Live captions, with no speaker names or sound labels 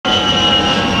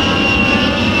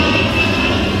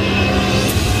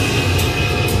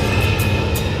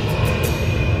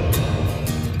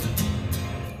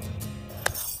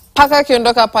Paka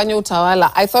kiondoka panyo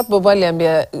utawala. I thought Boba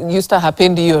Liambia used to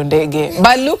happen to you on ndege.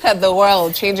 But look at the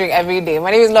world changing every day. My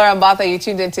name is Laura Mbatha. You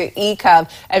tuned into ECAV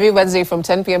every Wednesday from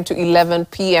 10 p.m. to 11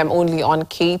 p.m. only on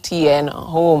KTN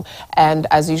Home. And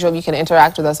as usual, you can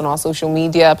interact with us on our social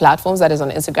media platforms. That is on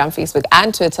Instagram, Facebook,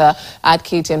 and Twitter at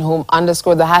KTN Home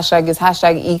 _. The hashtag is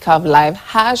hashtag ECAV Live,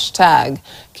 hashtag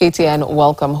KTN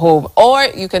Welcome Home. Or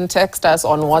you can text us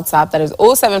on WhatsApp. That is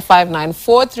 0759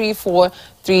 434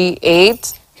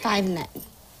 3859.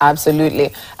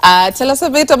 Absolutely. Tell us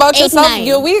a bit about yourself,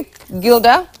 your week,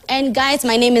 Gilda. And guys,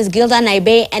 my name is Gilda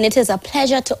Naibe, and it is a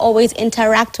pleasure to always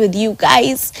interact with you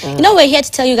guys. You know, we're here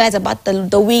to tell you guys about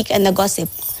the week and the gossip.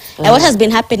 And what has been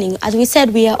happening. As we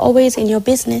said, we are always in your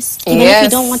business. Even if you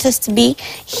don't want us to be,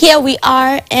 here we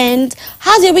are. And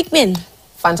how's your week been?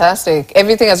 Fantastic.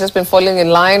 Everything has just been falling in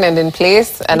line and in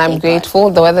place, and I'm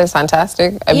grateful. The weather is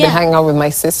fantastic. I've been hanging out with my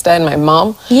sister and my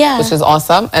mom, which is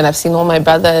awesome. And I've seen all my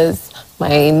brothers,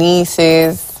 my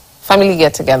nieces, family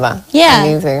get together. Yeah.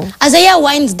 Amazing. As the year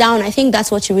winds down, I think that's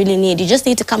what you really need. You just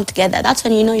need to come together. That's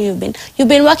when you know you've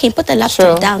been working. Put the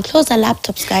laptop down. Close the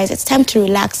laptops, guys. It's time to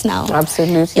relax now.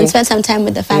 Absolutely. And spend some time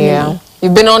with the family. Yeah.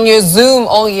 You've been on your Zoom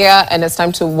all year, and it's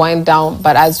time to wind down.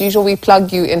 But as usual, we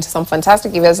plug you into some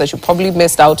fantastic events that you probably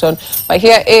missed out on. But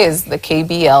here is the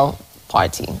KBL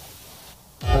party.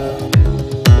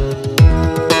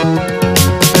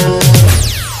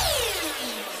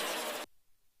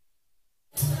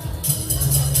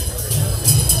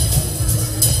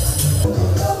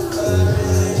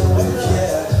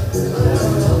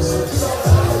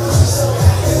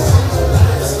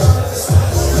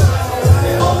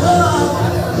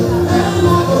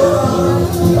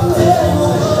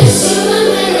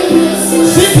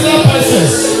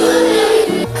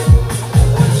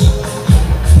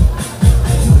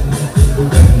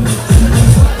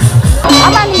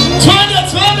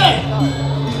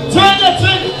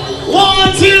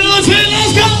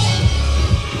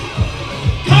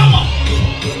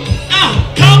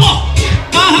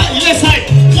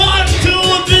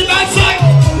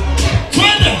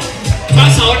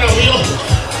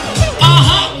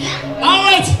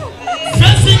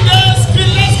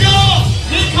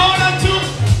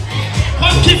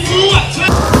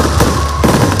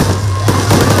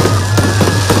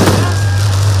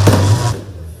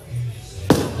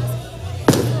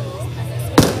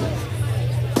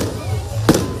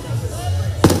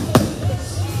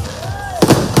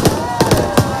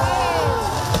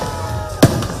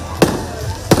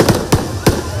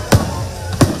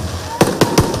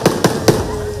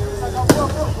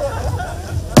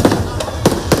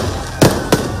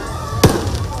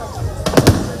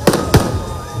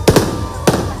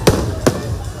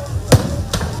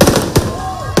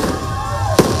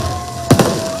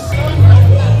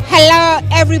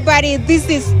 Everybody, this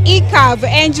is ECAV,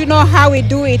 and you know how we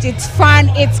do it. It's fun,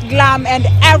 it's glam, and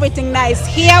everything nice.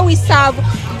 Here we serve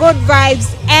good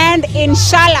vibes, and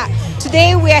inshallah,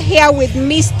 today we are here with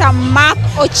Mr. Mark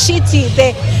Ochiti,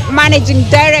 the Managing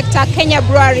Director, Kenya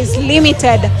Breweries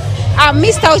Limited.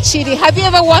 Mr. Ochiti, have you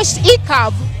ever watched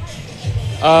ECAV?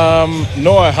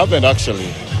 No, I haven't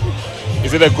actually.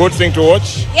 Is it a good thing to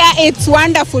watch? Yeah, it's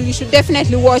wonderful. You should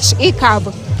definitely watch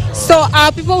ECAV. So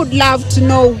people would love to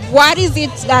know what is it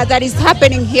that is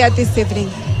happening here this evening.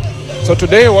 So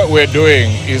today what we're doing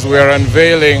is we're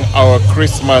unveiling our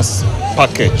Christmas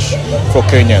package for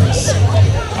Kenyans.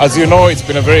 As you know, it's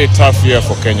been a very tough year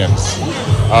for Kenyans.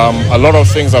 A lot of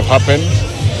things have happened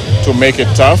to make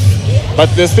it tough, but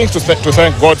there's things to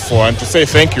thank God for and to say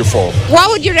thank you for. What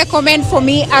would you recommend for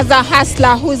me as a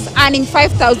hustler who's earning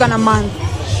 5,000 a month?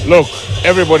 Look,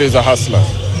 everybody's a hustler.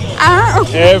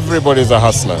 Everybody's a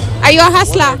hustler. Are you a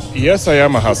hustler? Yes, I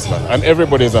am a hustler, and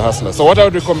everybody's a hustler. So what I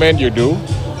would recommend you do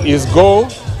is go,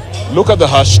 look at the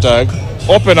hashtag,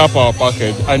 open up our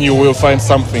package, and you will find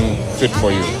something fit for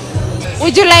you.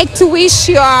 Would you like to wish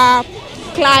your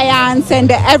clients and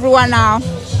everyone a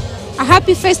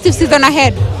happy festive season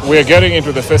ahead? We're getting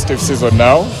into the festive season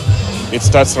now. It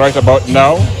starts right about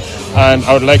now. And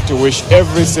I would like to wish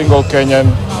every single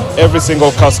Kenyan, every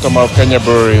single customer of Kenya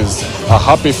Breweries a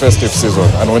happy festive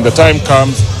season. And when the time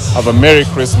comes, have a Merry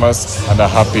Christmas and a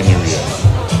Happy New Year.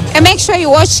 And make sure you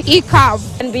watch ECAV.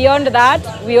 And beyond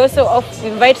that, we also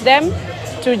invite them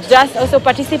to just also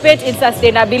participate in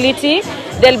sustainability.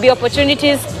 There'll be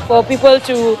opportunities for people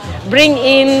to bring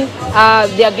in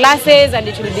their glasses, and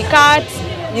it will be cut.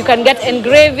 You can get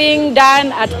engraving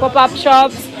done at pop-up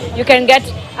shops. You can get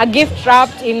a gift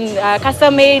wrapped in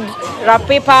custom-made wrap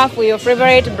paper for your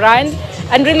favorite brand.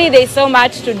 And really, there's so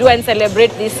much to do and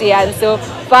celebrate this year. And so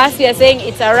for us, we are saying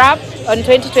it's a wrap on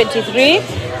 2023.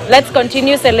 Let's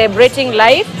continue celebrating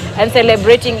life and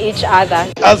celebrating each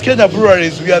other. As Kenya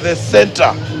breweries, we are the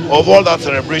center of all that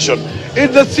celebration.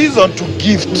 It's the season to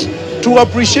gift, to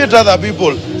appreciate other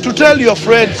people, to tell your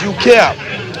friends you care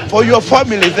for your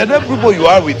families and every people you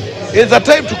are with. It's a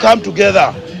time to come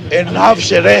together and have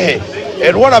sherehe.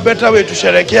 And what a better way to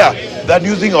sherekea than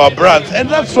using our brands. And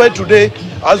that's why today,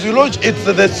 as we launch, it's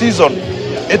the season.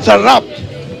 It's a wrap.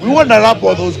 We want to wrap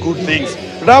all those good things.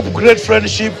 Wrap great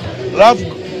friendship, wrap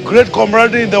great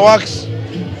camaraderie in the works,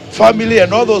 family,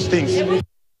 and all those things.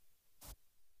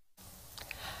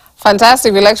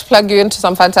 Fantastic. We'd like to plug you into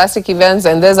some fantastic events,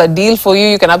 and there's a deal for you.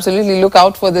 You can absolutely look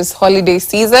out for this holiday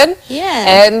season.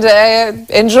 Yeah. And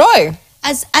enjoy.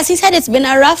 As he said, it's been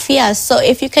a rough year. So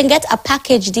if you can get a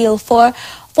package deal for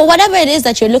whatever it is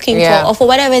that you're looking for, or for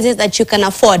whatever it is that you can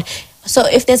afford. So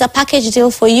if there's a package deal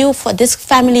for you, for this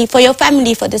family, for your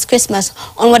family, for this Christmas,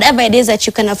 on whatever it is that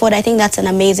you can afford, I think that's an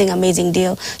amazing, amazing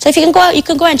deal. So if you can go out, you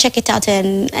can go and check it out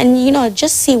and you know,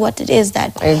 just see what it is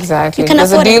that exactly. you can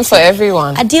There's afford. A deal for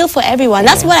everyone. A deal for everyone.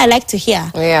 That's what I like to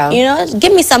hear. Yeah. You know,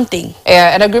 give me something.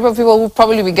 Yeah, and a group of people who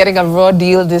probably be getting a raw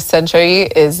deal this century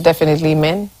is definitely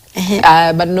men.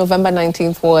 But November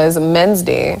 19th was Men's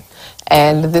Day,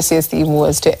 and this year's theme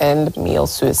was to end male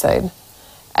suicide.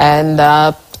 And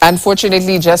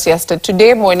unfortunately, just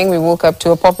today morning, we woke up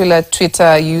to a popular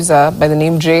Twitter user by the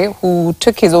name Jay, who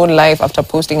took his own life after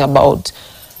posting about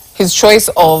his choice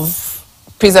of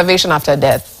preservation after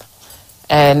death.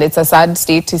 And it's a sad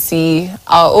state to see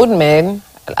our own men.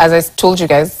 As I told you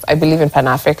guys, I believe in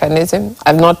Pan-Africanism.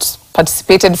 I've not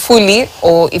participated fully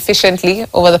or efficiently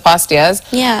over the past years.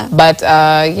 Yeah. But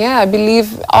yeah, I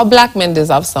believe our black men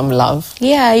deserve some love.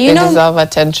 Yeah, they deserve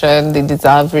attention, they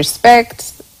deserve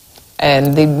respect,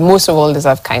 and they most of all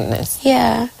deserve kindness.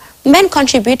 Yeah. Men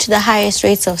contribute to the highest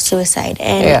rates of suicide,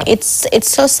 and it's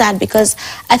so sad because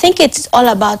I think it's all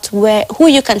about who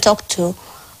you can talk to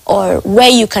or where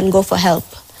you can go for help.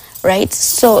 Right?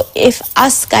 So if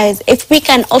us guys, if we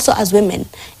can also as women,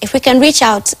 if we can reach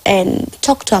out and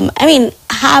talk to them, I mean,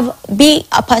 be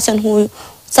a person who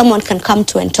someone can come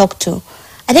to and talk to,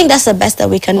 I think that's the best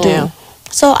that we can do. Yeah.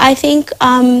 So I think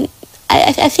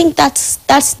I think that's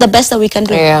the best that we can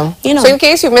do. Yeah. You know. So in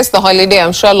case you missed the holiday,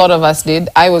 I'm sure a lot of us did.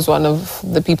 I was one of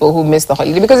the people who missed the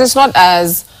holiday because it's not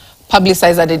as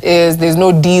publicized that it is. There's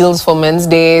no deals for Men's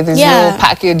Day. There's no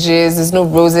packages. There's no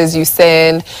roses you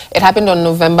send. It happened on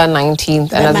November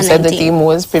 19th. And as I said, the theme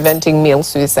was preventing male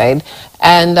suicide.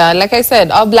 And like I said,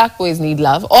 our black boys need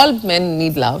love. All men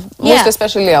need love. Most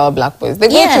especially our black boys. They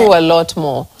go through a lot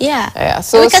more. Yeah.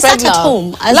 So we can spread start love. at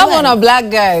home as love well. on a black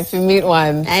guy if you meet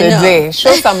one today.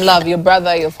 Show some love. Your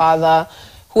brother, your father,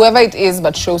 whoever it is,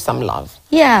 but show some love.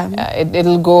 Yeah.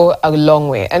 It'll go a long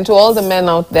way. And to all the men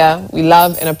out there, we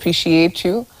love and appreciate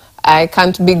you. I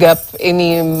can't big up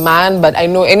any man, but I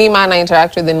know any man I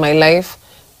interact with in my life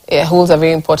holds a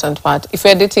very important part. If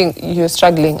you're dating, you're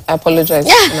struggling, I apologize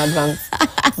in advance.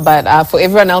 But for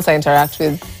everyone else I interact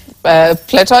with,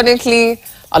 platonically,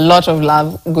 a lot of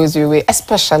love goes your way,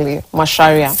 especially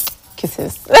Masharia.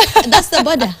 Kisses. That's the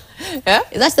border. Yeah?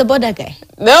 That's the border guy.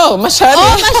 No, Masharia.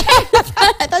 Oh,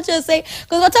 Masharia. I thought you were saying,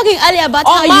 because we were talking earlier about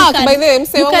how Mark, you can... by the way,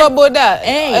 say over border.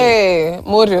 Hey,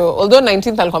 Morio. Although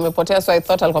 19th alikuwa amepotea, so I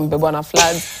thought alikuwa amebebwa na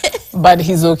floods. But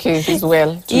he's okay, he's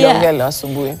well.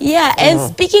 Yeah, and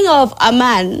speaking of a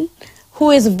man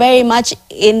who is very much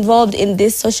involved in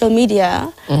this social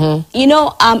media, you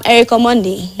know, Eric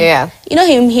Omondi. Yeah. You know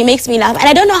him, he makes me laugh. And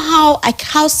I don't know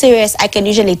how serious I can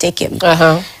usually take him.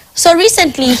 So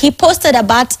recently, he posted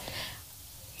about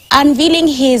unveiling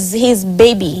his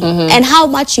baby and how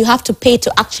much you have to pay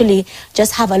to actually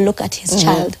just have a look at his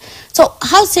child. So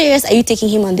how serious are you taking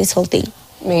him on this whole thing?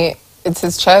 It's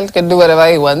his child, can do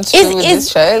whatever he wants to with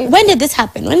his child. When did this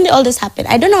happen? When did all this happen?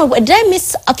 I don't know. Did I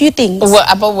miss a few things?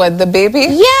 About what, the baby?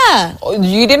 Yeah.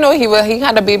 You didn't know he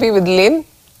had a baby with Lynn?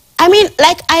 I mean,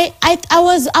 like I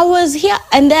was here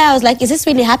and there. I was like, is this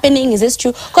really happening? Is this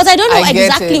true? Because I don't know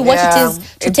exactly what it is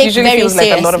to take very feels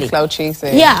seriously. Like a lot of clout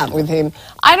chasing with him.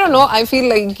 I don't know. I feel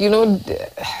like, you know,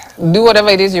 do whatever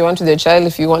it is you want with your child.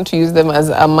 If you want to use them as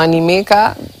a money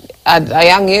maker at a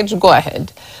young age, go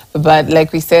ahead. But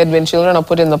like we said, when children are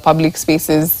put in the public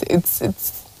spaces, it's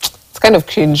kind of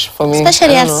cringe for me.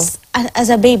 Especially as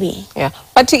a baby. Yeah,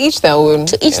 but to each their own.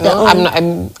 To each their own.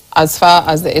 I'm as far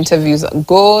as the interviews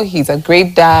go, he's a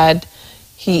great dad.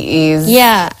 He is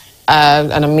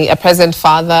a present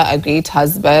father, a great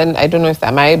husband. I don't know if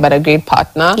they're married, but a great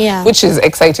partner. Yeah. Which is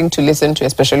exciting to listen to,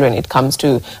 especially when it comes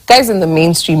to guys in the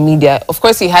mainstream media. Of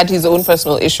course, he had his own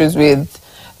personal issues with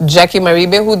Jackie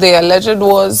Maribe, who they alleged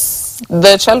was,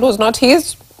 the child was not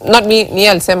his. not me,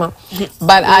 Alsema.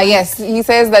 But yes, he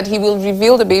says that he will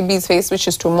reveal the baby's face, which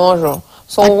is tomorrow.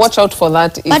 So watch out for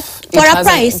that. But for a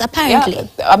price, apparently.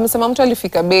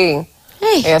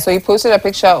 Yeah, yeah, so he posted a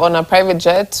picture on a private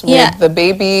jet with the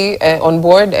baby on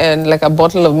board and like a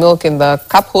bottle of milk in the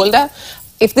cup holder.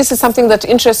 If this is something that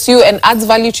interests you and adds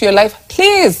value to your life,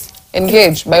 please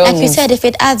engage by all means. Like you said, if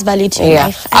it adds value to your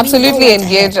life. Absolutely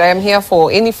engage. I am here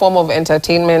for any form of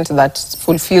entertainment that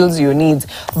fulfills your needs.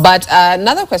 But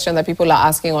another question that people are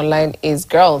asking online is,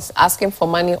 girls, ask him for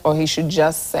money or he should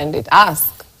just send it. Ask.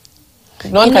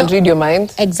 No one can read your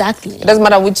mind. Exactly. It doesn't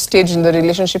matter which stage in the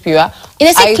relationship you are.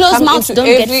 They say closed mouths don't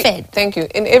get fed. Thank you.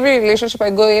 In every relationship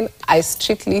I go in, I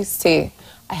strictly say,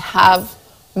 I have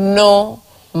no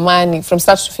money from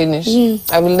start to finish.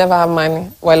 I will never have money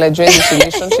while I join this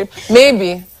relationship.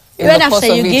 Maybe in the course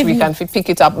of it we can pick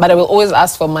it up, but I will always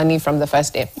ask for money from the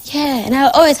first day. Yeah, and I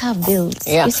always have bills.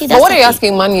 Yeah. You see, but what are you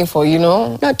asking money for, you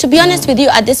know? No, to be honest with you,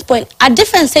 at this point, at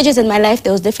different stages in my life,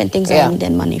 there was different things I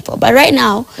needed money for. But right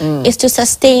now, it's to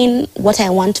sustain what I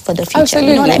want for the future. Absolutely.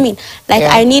 You know what I mean? Like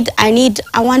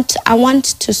I want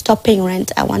to stop paying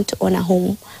rent. I want to own a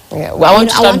home. Yeah, well, I want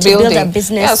to start building. To build a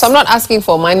business. Yeah, so I'm not asking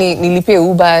for money. Nilipe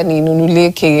Uber, ni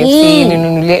nunule KFC, ni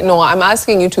nunule. No, I'm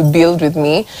asking you to build with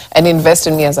me and invest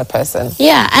in me as a person.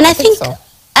 Yeah, and I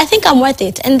think I'm worth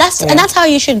it, and that's how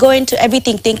you should go into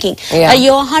everything, thinking that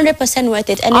you're 100% worth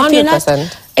it. And if you're not,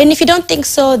 and if you don't think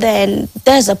so, then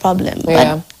there's a problem.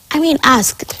 But I mean,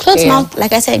 ask. Closed mouth,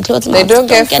 like I said, closed mouth. They don't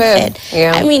get fed.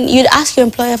 Yeah. I mean, you'd ask your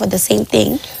employer for the same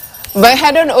thing. But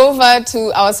head on over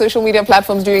to our social media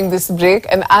platforms during this break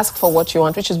and ask for what you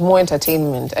want, which is more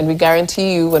entertainment. And we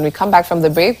guarantee you, when we come back from the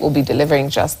break, we'll be delivering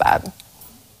just that.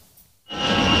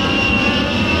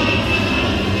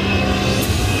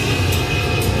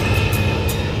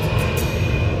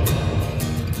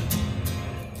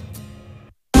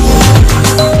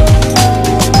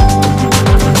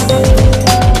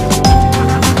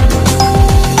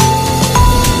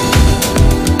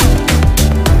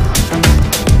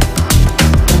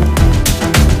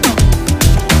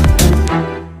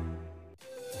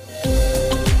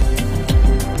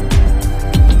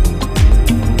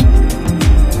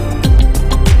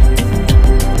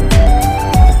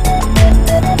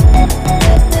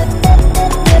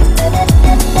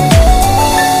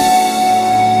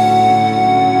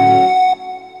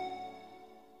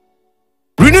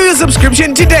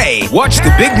 Subscription today. Watch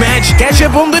the big match, catch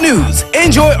up on the news,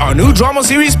 enjoy our new drama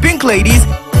series Pink Ladies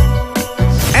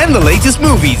and the latest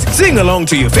movies. Sing along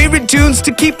to your favorite tunes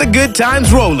to keep the good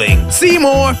times rolling. See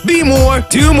more, be more,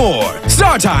 do more.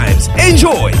 Star Times.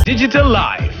 Enjoy digital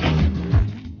life.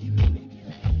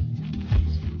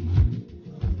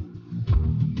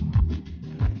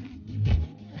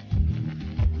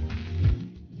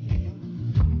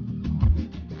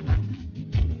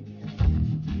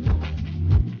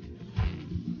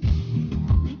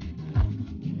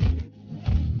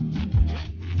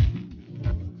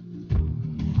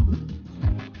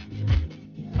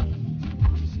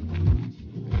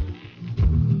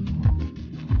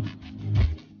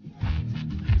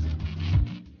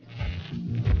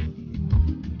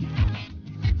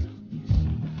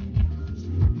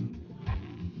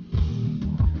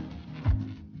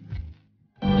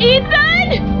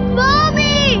 Ethan!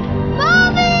 Mommy!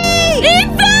 Mommy!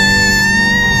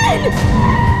 Ethan!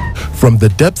 From the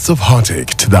depths of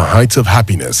heartache to the heights of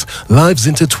happiness, lives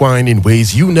intertwine in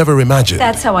ways you never imagined.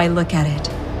 That's how I look at it,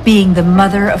 being the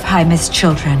mother of Jaime's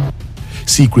children.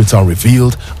 Secrets are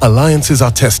revealed, alliances are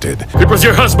tested. It was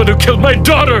your husband who killed my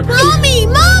daughter! Mommy!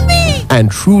 Mommy! And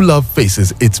true love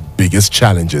faces its biggest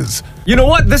challenges. You know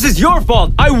what? This is your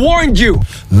fault. I warned you.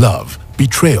 Love,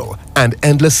 betrayal, and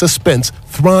endless suspense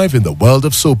thrive in the world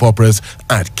of soap operas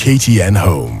at KTN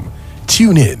Home.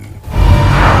 Tune in.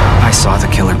 I saw the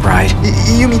killer bride.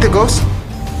 You mean the ghost?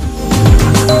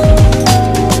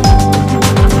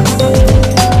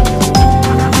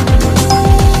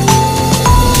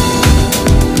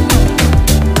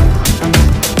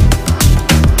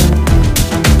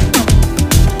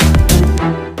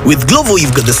 With Glovo,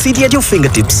 you've got the city at your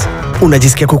fingertips.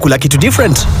 Unajisikia kukula kitu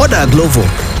different? Order a Glovo.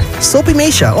 Soap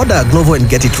imeisha, order a Glovo and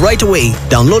get it right away.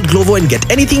 Download Glovo and get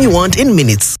anything you want in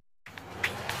minutes.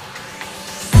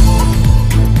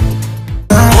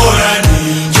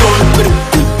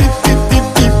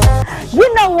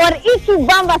 You know what?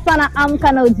 Ikibamba sana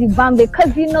amka na ujibambe,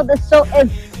 because you know the show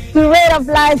is Spirit of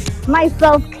Life.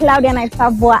 Myself, Claudia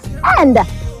Naisabwa, and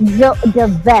Joe the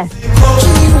Best.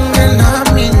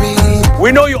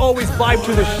 We know you always vibe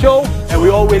to the show, and we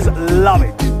always love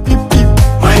it.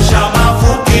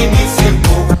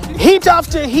 Heat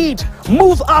after heat,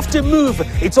 move after move.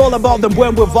 It's all about the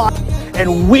Mbwembwe vibe.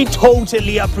 and we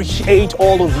totally appreciate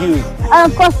all of you.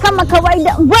 Of course, kama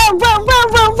kawaida,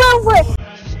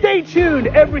 Stay tuned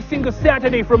every single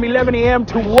Saturday from 11 a.m.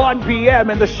 to 1 p.m.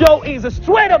 and the show is a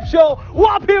straight up show.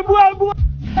 Wapi Mbwe.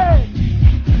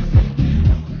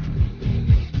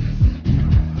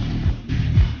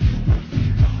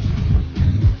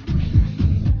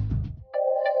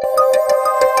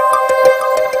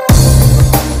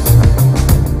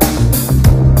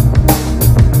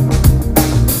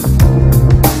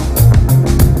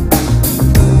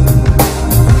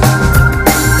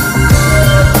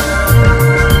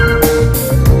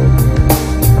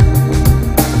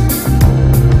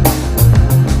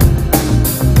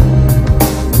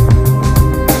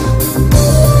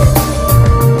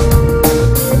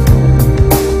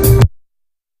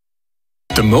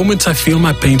 The moment I feel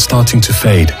my pain starting to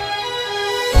fade,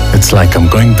 it's like I'm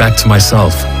going back to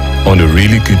myself on a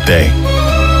really good day.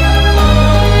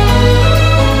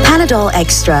 Panadol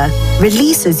Extra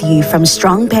releases you from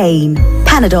strong pain.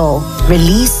 Panadol,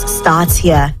 release starts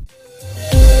here.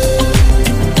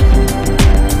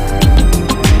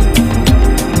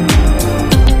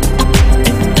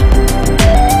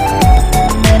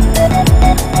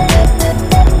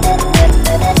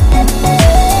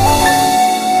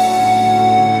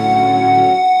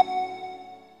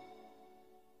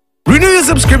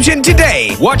 Subscription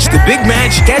today. Watch the big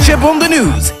match, catch up on the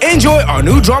news, enjoy our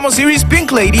new drama series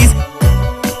Pink Ladies,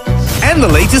 and the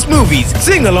latest movies.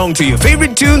 Sing along to your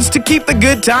favorite tunes to keep the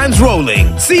good times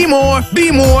rolling. See more,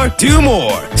 be more, do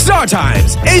more. Star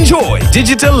Times. Enjoy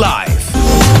digital life.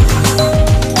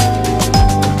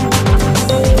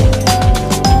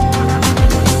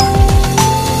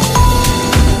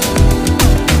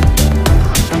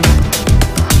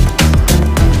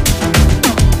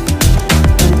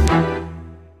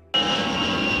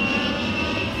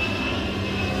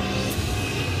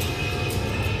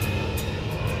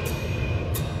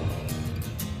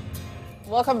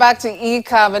 Welcome back to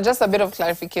ECAB, and just a bit of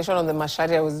clarification on the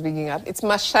Macharia I was speaking at. It's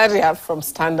Macharia from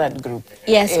Standard Group.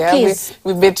 Yes, please.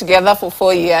 We've been together for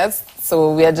 4 years,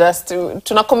 so we are just to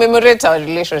commemorate our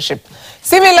relationship.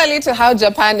 Similarly to how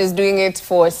Japan is doing it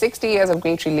for 60 years of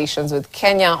great relations with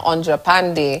Kenya on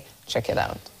Japan Day. Check it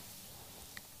out.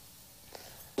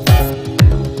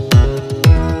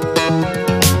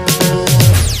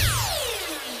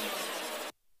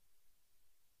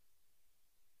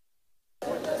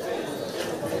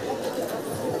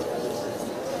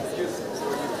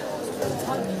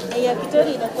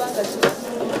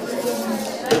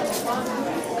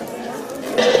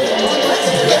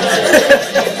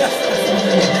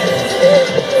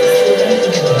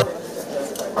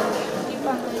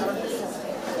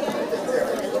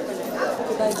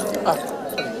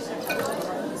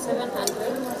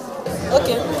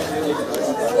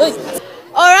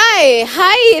 Alright,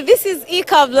 hi, this is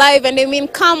ECAB Live, and I mean,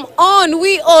 come on,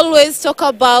 we always talk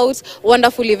about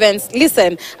wonderful events.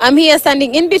 Listen, I'm here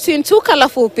standing in between two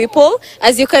colorful people.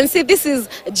 As you can see, this is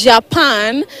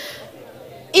Japan.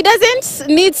 It doesn't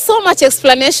need so much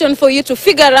explanation for you to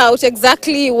figure out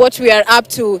exactly what we are up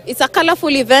to. It's a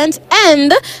colorful event,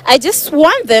 and I just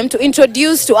want them to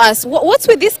introduce to us what's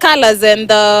with these colors and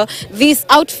these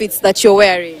outfits that you're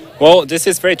wearing. Well, this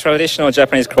is very traditional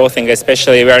Japanese clothing,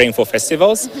 especially wearing for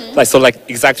festivals. Like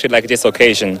exactly like this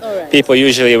occasion. Right. People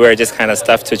usually wear this kind of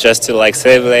stuff to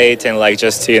celebrate and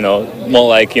just to, more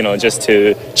like, just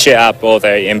to cheer up all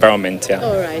the environment. Yeah.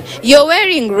 All right. You're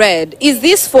wearing red. Is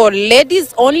this for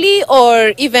ladies only,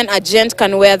 or even a gent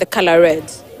can wear the color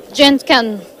red? Gent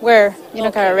can wear,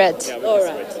 color red. Yeah, all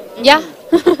right. Yeah.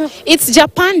 It's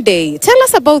Japan Day. Tell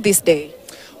us about this day.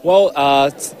 Well,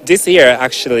 this year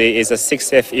actually is a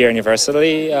 60th year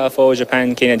anniversary for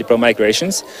Japan-Kenya diplomatic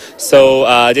relations. So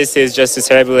this is just to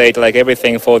celebrate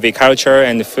everything for the culture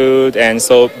and the food. And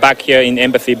so back here in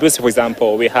Embassy booth, for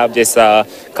example, we have this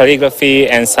calligraphy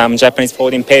and some Japanese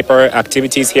folding paper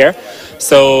activities here.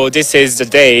 So this is the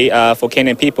day for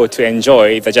Kenyan people to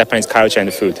enjoy the Japanese culture and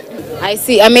the food. I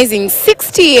see. Amazing.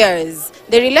 60 years.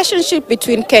 The relationship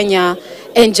between Kenya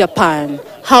and Japan,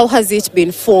 how has it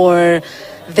been for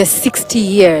the 60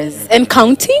 years and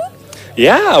counting?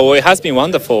 Yeah, well, it has been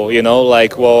wonderful.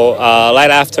 Right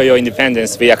after your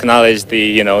independence, we acknowledged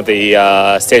the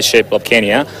stateship of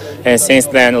Kenya, and since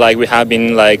then, we have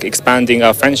been expanding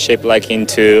our friendship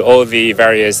into all the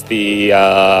various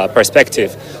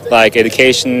perspective, like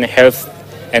education, health,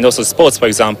 and also sports, for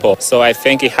example. So I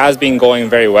think it has been going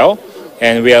very well,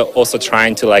 and we are also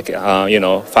trying to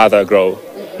further grow.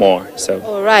 more. So.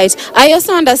 All right. I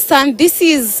also understand this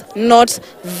is not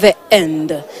the end.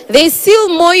 There's still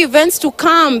more events to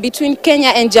come between Kenya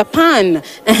and Japan.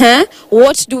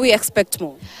 What do we expect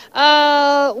more?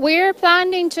 We're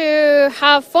planning to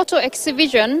have photo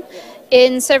exhibition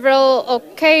in several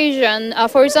occasions.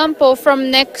 For example,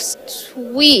 from next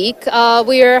week,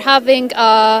 we are having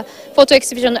a photo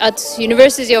exhibition at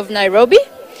University of Nairobi.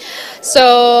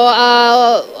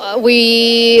 So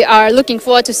we are looking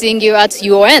forward to seeing you at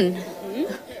UN.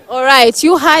 All right,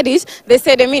 you heard it. They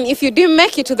said, I mean, if you didn't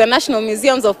make it to the National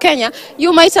Museums of Kenya,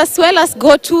 you might as well as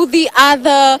go to the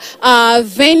other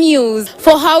venues.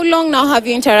 For how long now have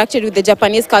you interacted with the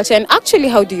Japanese culture, and actually,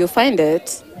 how do you find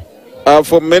it?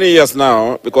 For many years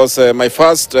now, because my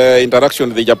first interaction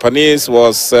with the Japanese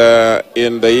was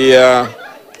in the year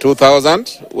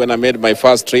 2000, when I made my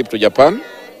first trip to Japan.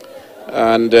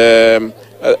 And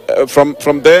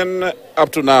from then up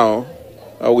to now,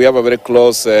 we have a very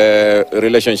close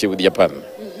relationship with Japan.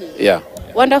 Yeah.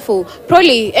 Wonderful.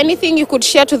 Probably anything you could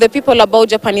share to the people about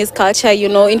Japanese culture, you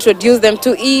know, introduce them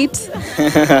to it?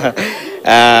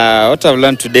 What I've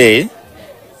learned today,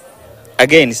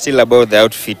 again, still about the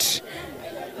outfit.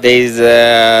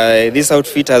 This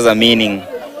outfit has a meaning.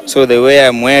 So the way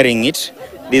I'm wearing it,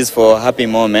 this is for happy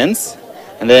moments.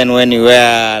 And then when you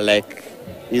wear like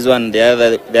this one, the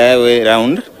other way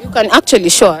around. You can actually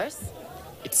show us.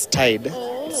 It's tied.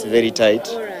 It's very tight.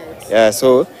 Yeah,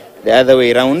 so the other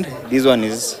way around, this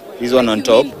one on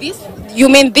top. You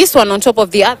mean this one on top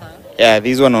of the other? Yeah,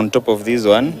 this one on top of this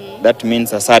one. That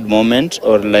means a sad moment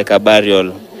or like a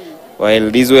burial. While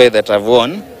this way that I've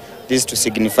worn, this is to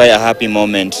signify a happy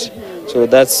moment. So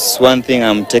that's one thing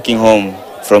I'm taking home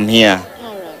from here.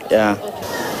 Yeah.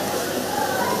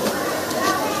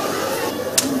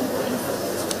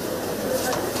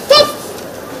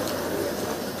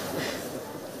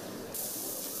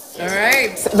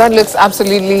 That looks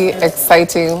absolutely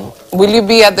exciting. Will you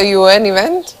be at the UN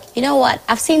event? You know what?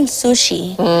 I've seen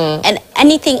sushi and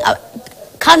anything.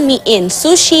 Count me in.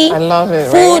 Sushi. I love it.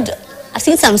 Food. Right? I've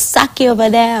seen some sake over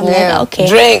there. I'm like, okay.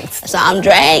 Drinks. So I'm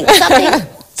drank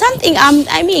something.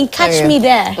 I mean, catch me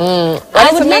there.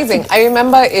 That's amazing. I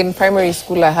remember in primary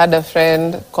school, I had a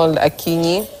friend called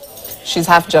Akinyi. She's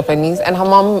half Japanese, and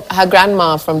her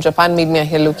grandma from Japan made me a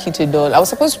Hello Kitty doll. I was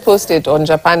supposed to post it on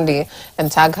Japan Day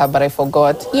and tag her, but I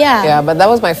forgot. Yeah. Yeah, but that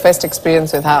was my first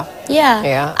experience with her. Yeah.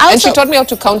 Yeah. And she taught me how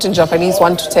to count in Japanese,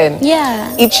 1 to 10.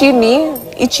 Yeah. Ichi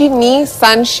ni,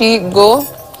 san, shi, go,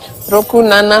 roku,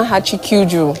 nana, hachi,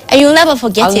 kyuju. And you'll never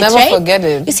forget I'll it, never right? forget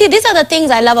it. You see, these are the things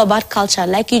I love about culture.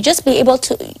 Like, you'll be able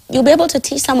to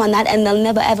teach someone that, and they'll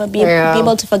never ever be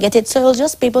able to forget it. So you'll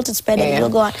just be able to spread it. You'll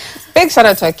go on. Big shout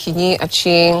out to Akinyi,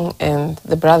 Aching, and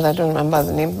the brother. I don't remember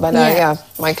the name, but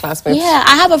my classmates. Yeah,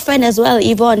 I have a friend as well,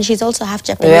 Yvonne. She's also half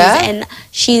Japanese, and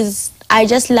I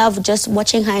just love just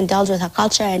watching her indulge with her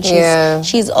culture, and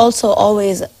she's also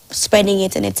always spreading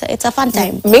it, and it's a fun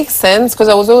time. Makes sense, because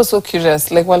I was always so curious,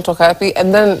 like while Tokapi,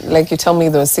 and then like you tell me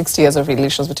there was 60 years of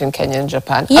relations between Kenya and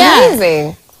Japan. Yeah.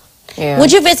 Amazing. Yeah.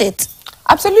 Would you visit?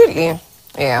 Absolutely.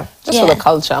 Yeah, just for the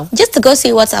culture. Just to go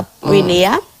see what's up, really,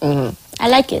 yeah? I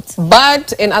like it.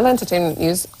 But in other entertainment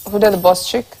news, Huda the Boss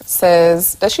Chick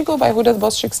says, does she go by Huda the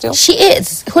Boss Chick still? She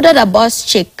is. Huda the Boss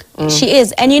Chick. She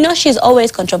is. And you know, she's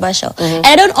always controversial. And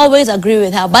I don't always agree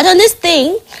with her. But on this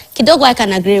thing, kidogo I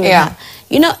can agree with her.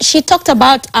 You know, she talked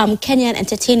about Kenyan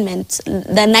entertainment,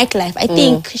 the nightlife. I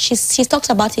think she talks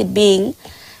about it being,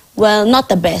 well, not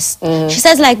the best. She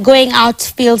says like going out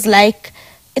feels like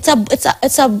it's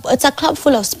a club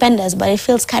full of spenders, but it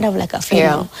feels kind of like a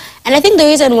funeral. And I think the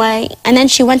reason why, and then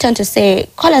she went on to say,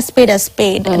 call a spade,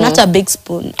 and not a big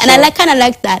spoon. And I kind of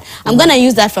like that. I'm gonna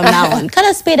use that from now on. Call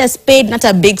a spade, not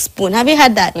a big spoon. Have you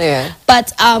heard that? Yeah.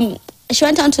 But she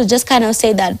went on to just kind of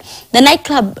say that the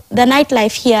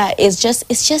nightlife here is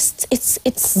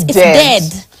it's dead.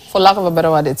 For lack of a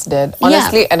better word, it's dead.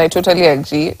 Honestly, and I totally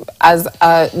agree. As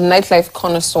a nightlife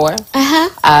connoisseur,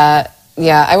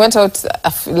 yeah, I went out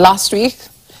last week.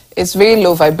 It's very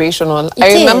low vibrational.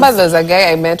 I remember there's a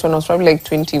guy I met when I was probably like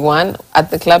 21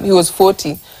 at the club. He was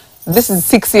 40. This is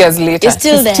 6 years later. He's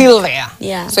still there.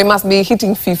 Yeah. So he must be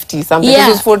hitting 50 something. Yeah.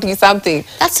 He was 40 something.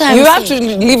 That's what you have to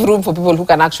leave room for people who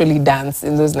can actually dance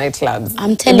in those nightclubs.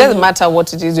 I'm telling you. It doesn't matter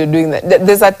what it is you're doing.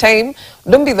 There's a time.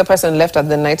 Don't be the person left at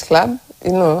the nightclub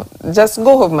you know, just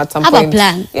go home at some point. point.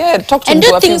 Have a plan. Yeah, talk to and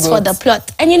him. do things for the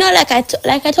plot. And you know, like I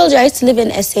told you, I used to live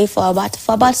in SA for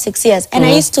about 6 years, and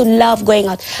I used to love going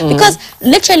out because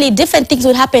literally different things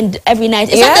would happen every night.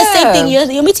 It's not the same thing.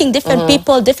 You're meeting different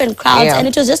people, different crowds, and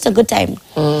it was just a good time.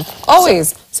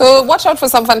 Always. So watch out for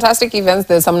some fantastic events.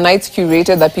 There's some nights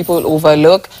curated that people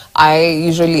overlook. I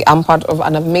usually am part of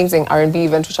an amazing R&B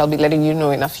event, which I'll be letting you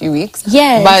know in a few weeks.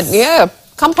 Yes. But yeah,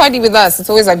 come party with us. It's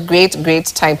always a great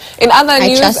time. In other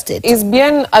news, is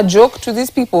bien a joke to these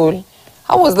people?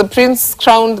 How was the prince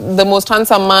crowned the most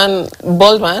handsome man,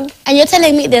 bald man? And you're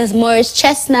telling me there's Morris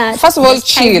Chestnut. First of all,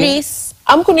 chill.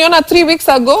 I'm Kunyona 3 weeks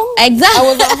ago. Exactly. I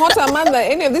was a hotter man than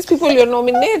any of these people you're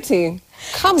nominating.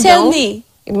 Calm down. Tell me.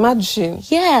 Imagine.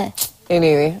 Yeah.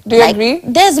 Anyway, do you agree?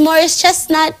 There's Morris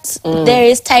Chestnut, there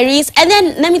is Tyrese, and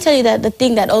then let me tell you that the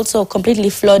thing that also completely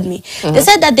floored me. They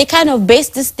said that they kind of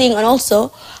based this thing on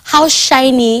also how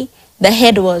shiny the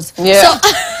head was. Yeah.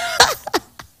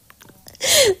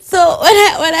 So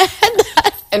when I had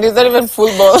that, and it's not even full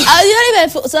ball.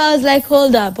 So I was like,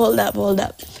 hold up.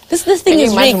 This thing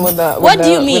is rigged. What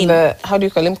do you mean? With the, how do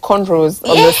you call him? Cornrows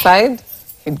on the side.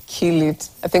 He'd kill it.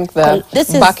 I think the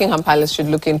Buckingham Palace should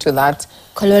look into that.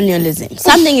 Colonialism.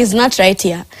 Something is not right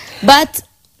here. But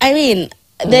I mean,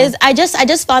 I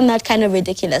just found that kind of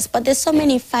ridiculous. But there's so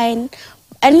many fine.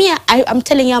 And me, I'm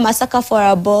telling you, I'm a sucker for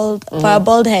a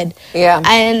bald head. Yeah.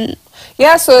 And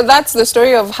yeah, so that's the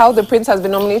story of how the prince has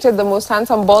been nominated the most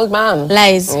handsome bald man.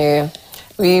 Lies. Yeah.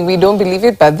 We don't believe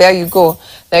it, but there you go.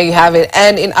 There you have it.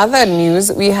 And in other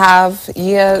news, we have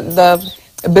here the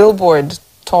Billboard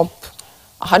top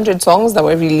 100 songs that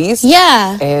were released.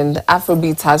 Yeah. And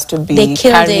Afrobeats has to be They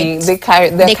killed it. They're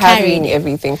carrying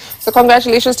everything. So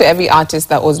congratulations to every artist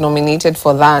that was nominated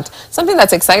for that. Something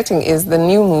that's exciting is the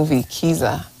new movie,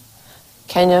 Kiza.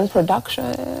 Kenyan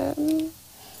production.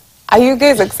 Are you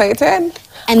guys excited?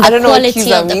 And I don't know what quality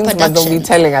Kiza of the means, but production. they'll be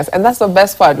telling us. And that's the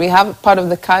best part. We have part of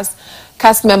the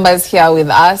cast members here with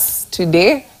us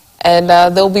today. And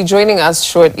they'll be joining us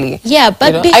shortly. Yeah,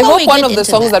 but I hope one of the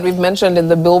songs that we've mentioned in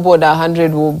the Billboard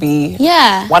 100 will be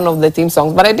one of the theme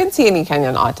songs. But I didn't see any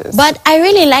Kenyan artists. But I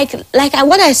really like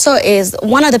what I saw is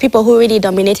one of the people who really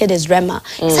dominated is Rema.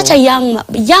 He's such a young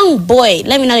boy.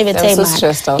 Let me not even say so man.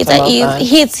 Stressed out about that.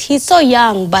 He's so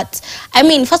young. But I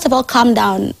mean, first of all, calm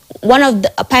down.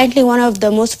 Apparently one of the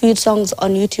most viewed songs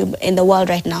on YouTube in the world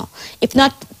right now, if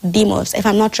not the most, if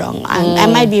I'm not wrong. I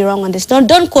might be wrong on this.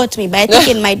 Don't quote me, but I think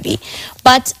it might be.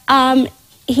 But there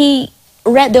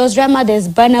was Rema, there's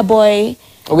Burna Boy,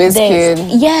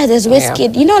 Wizkid. There's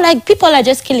Wizkid. You know, like people are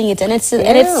just killing it, and it's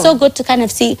so good to kind of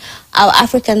see our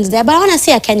Africans there. But I want to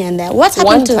see a Kenyan there. What's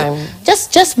happened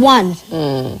just one?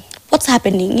 What's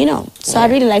happening? You know. So I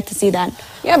really like to see that.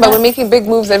 Yeah, but we're making big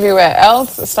moves everywhere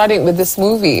else, starting with this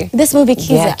movie. This movie, Kiza.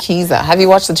 Yeah, Kiza. Have you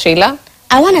watched the trailer?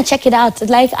 I want to check it out.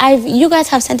 Like you guys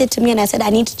have sent it to me, and I said I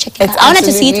need to check it out. I wanted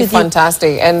to see it with It's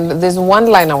fantastic. And there's one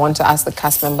line I want to ask the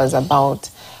cast members about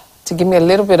to give me a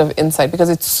little bit of insight because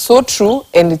it's so true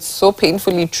and it's so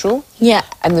painfully true. Yeah.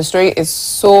 And the story is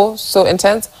so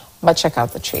intense. But check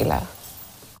out the trailer.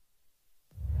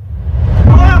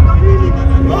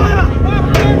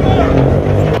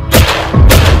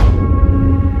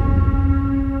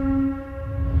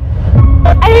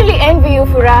 I really envy you,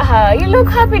 Furaha. You look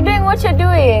happy doing what you're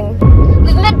doing.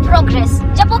 We've made progress.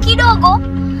 Japo kidogo,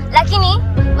 lakini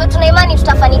tuna imani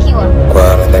tutafanikiwa.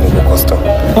 Kwa nadhani uko stop.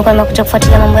 Nilikuwa nimekuja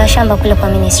kufuatilia mambo ya shamba kule kwa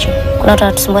ministry. Kuna watu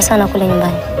wanatusumbua sana kule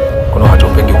nyumbani. Kuna watu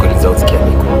wengi ukweli zao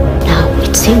zikiandikwa. Now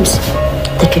it seems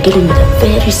that you're dealing with a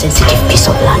very sensitive piece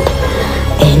of land.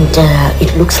 And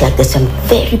it looks like there's some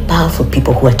very powerful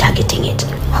people who are targeting it.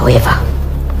 However,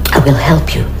 I will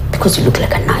help you because you look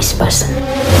like a nice person.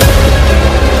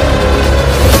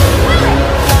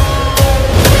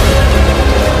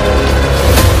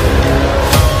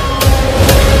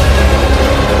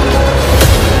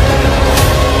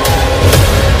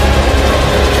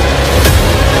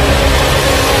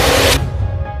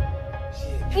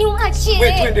 You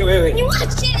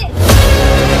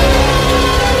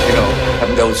know,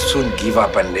 and they'll soon give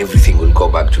up and everything will go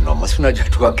back to normal. Si unajua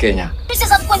tuwa Kenya. This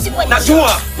is a consequence.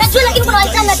 Najua lakini kuna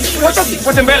alternative. Wacha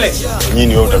tupote mbele.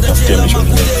 Nyinyi wote mtafutie mission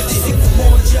nyingine.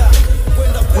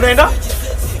 Unaenda?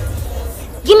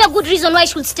 Give me a good reason why I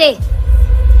should stay.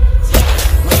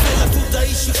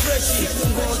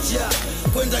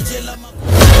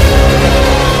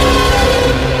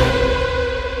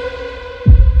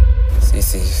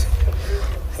 Sisi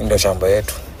ndio shamba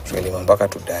yetu. Tuelima mpaka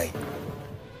tudai.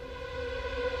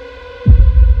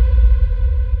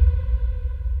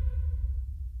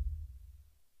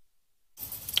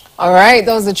 All right,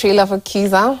 that was the trailer for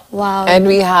Kiza. Wow. And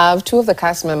we have 2 of the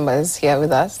cast members here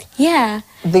with us. Yeah.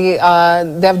 They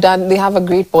have a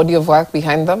great body of work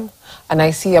behind them, and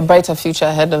I see a brighter future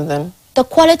ahead of them. The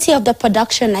quality of the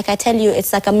production, like I tell you,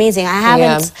 it's like amazing.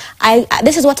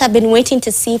 This is what I've been waiting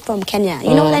to see from Kenya.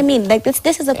 You know what I mean? Like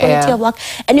this is a quality of work,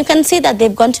 and you can see that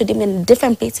they've gone to them in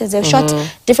different places. They've shot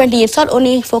differently. It's not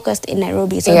only focused in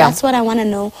Nairobi. So that's what I want to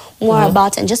know more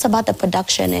about, and just about the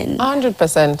production and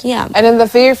 100%. Yeah. And in the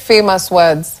very famous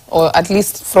words, or at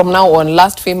least from now on,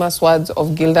 last famous words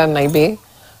of Gilda Naibe,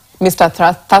 Mr.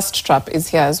 Thirst Trap is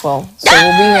here as well. So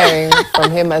we'll be hearing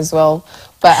from him as well.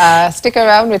 But stick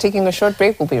around, we're taking a short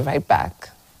break. We'll be right back.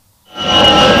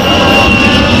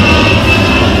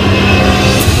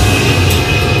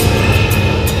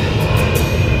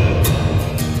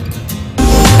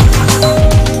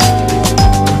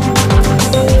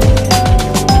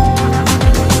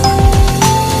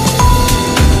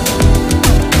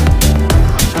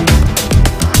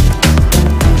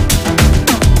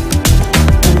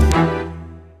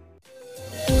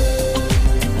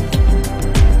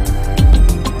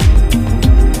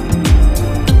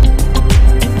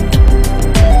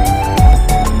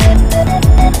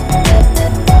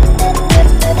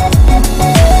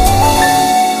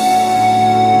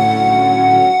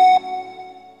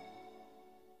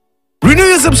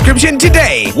 Subscription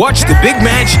today. Watch the big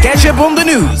match, catch up on the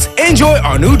news, enjoy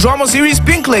our new drama series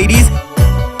Pink Ladies,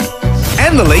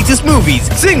 and the latest movies.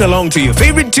 Sing along to your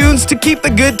favorite tunes to keep the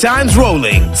good times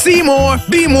rolling. See more,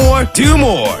 be more, do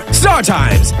more. Star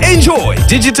Times. Enjoy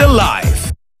digital life.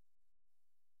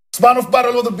 Man of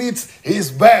Battle of the Beats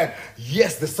is back.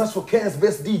 Yes, the search for Kenya's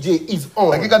best DJ is on.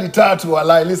 Like you got the tattoo,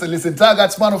 I listen. Tag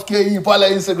at Man of KE, Pala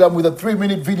Instagram with a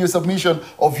 3-minute video submission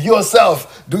of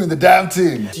yourself doing the damn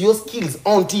thing. Your skills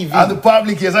on TV. And the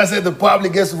public, as I said, the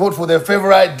public gets to vote for their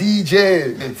favorite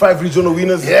DJ. And 5 regional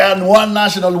winners. Yeah, and 1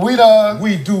 national winner.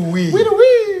 We do we. We do we.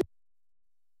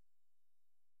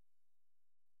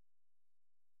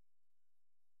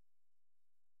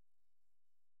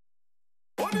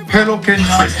 Hello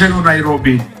Kenya, hello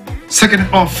Nairobi.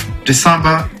 2nd of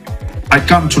December, I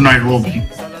come to Nairobi.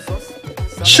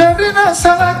 Sharina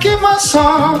salaki maso,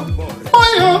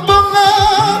 oyo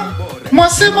bonga,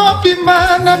 mwasimo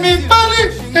pima na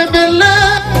mipali ebele.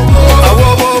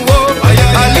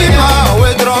 Alima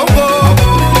wedrobo,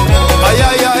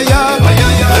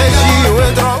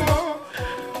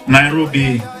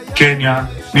 Nairobi, Kenya,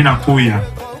 minakuya.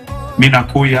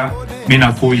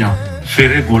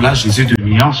 Ferregola, Jésus de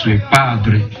Nuance, le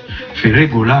Padre.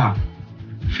 Ferregola,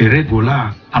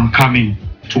 I'm coming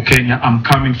to Kenya, I'm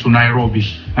coming to Nairobi.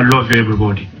 I love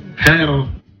everybody. Hello.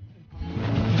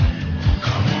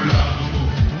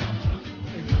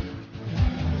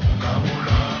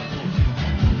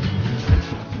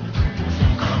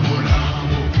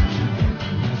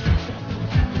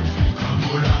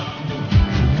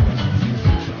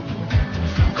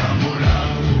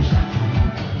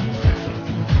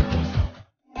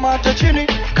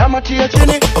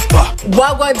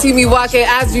 Wagwan TV Wake,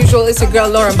 as usual, it's your girl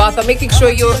Lauren Batha, making sure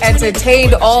you're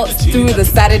entertained all through the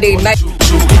Saturday night.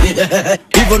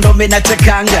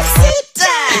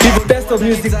 Best of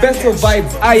music, best of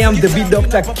vibes. I am the beat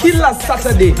doctor. Killer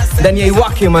Saturday. Dani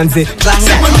Iwake manze.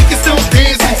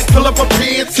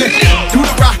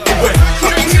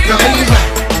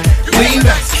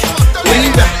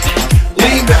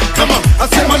 Come on, I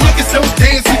said my niggas so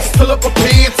dance, pull up a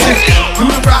pants, do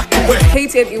the rock away.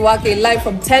 KTN Iwake live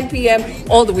from 10 p.m.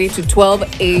 all the way to 12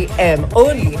 a.m.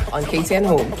 only on KTN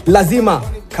Home. Lazima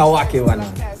kawake wana.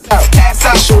 Pass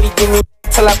out, shorty, give me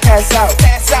till I pass out.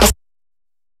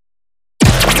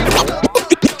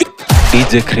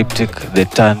 DJ Cryptic, the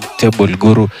turntable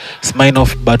guru,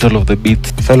 Smirnoff Battle of the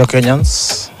Beats. Fellow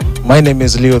Kenyans, my name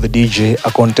is Leo the DJ,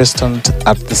 a contestant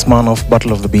at the Smirnoff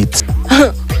Battle of the Beats.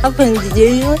 Hapa ni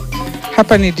DJ Wiwa.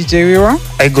 Hapa ni DJ Wiwa.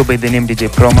 I go by the name DJ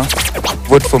Proma.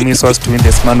 Vote for me so as to win the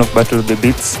Smirnoff Battle of the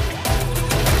Beats.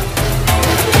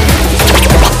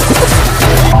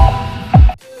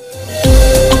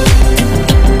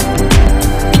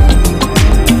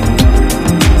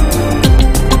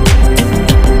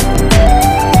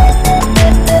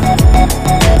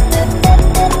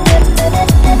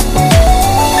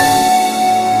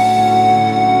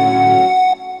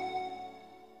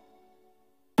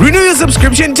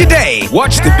 Subscription today.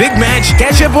 Watch the big match,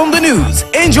 catch up on the news,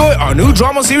 enjoy our new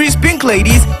drama series Pink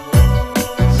Ladies,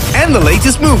 and the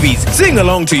latest movies. Sing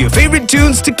along to your favorite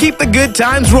tunes to keep the good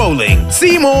times rolling.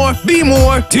 See more, be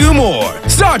more, do more.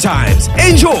 Star Times.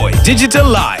 Enjoy digital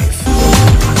life.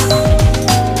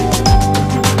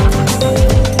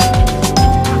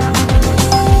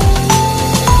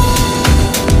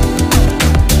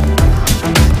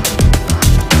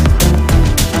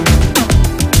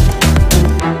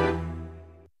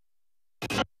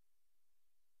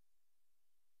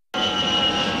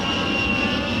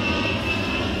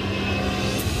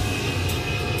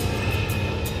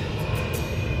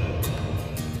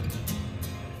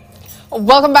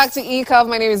 Welcome back to E-Curve.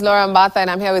 My name is Laura Mbatha and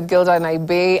I'm here with Gilda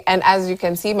Naibe. And as you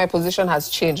can see, my position has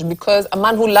changed because a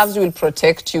man who loves you will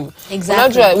protect you.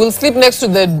 Exactly. Will sleep next to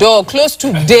the door, close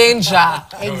to danger.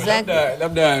 Exactly.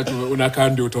 Labda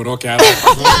unakandi utoroke hapa.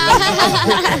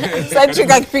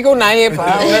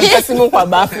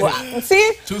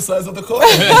 See? Two sides of the coin.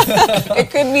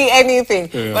 It could be anything.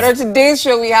 Yeah. But on today's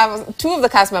show, we have two of the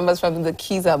cast members from the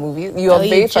Kiza movie. You are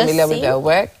very familiar with their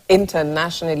work,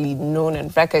 internationally known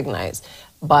and recognized,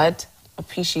 but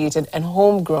appreciated and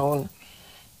homegrown.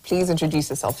 Please introduce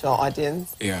yourself to our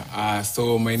audience. Yeah,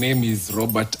 so my name is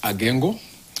Robert Agengo,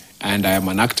 and I am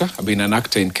an actor. I've been an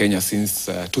actor in Kenya since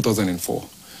 2004.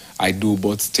 I do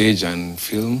both stage and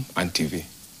film and TV.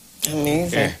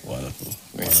 Amazing. Yeah. Wonderful.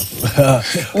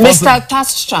 Mr.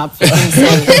 Thirst Trap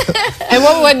himself. And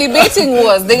what we were debating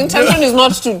was the intention is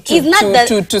not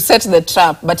to set the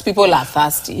trap, but people are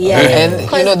thirsty. Yeah. And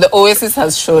you know the Oasis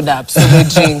has showed up, so they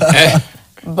drink.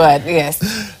 But yes.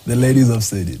 The ladies have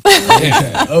said it.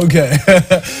 Okay.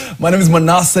 My name is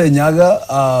Manasseh Nyaga.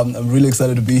 I'm really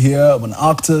excited to be here. I'm an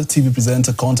actor, TV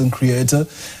presenter, content creator.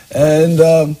 And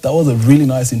that was a really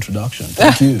nice introduction.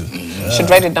 Thank you. Should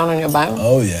write it down on your bio.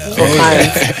 Oh, yeah. For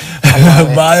clients.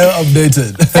 Bio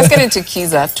updated. Let's get into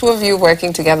Kiza. Two of you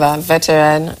working together,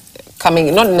 veteran,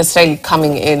 not necessarily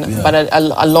coming in, but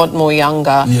a lot more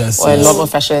younger, or a lot more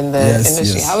fresher in the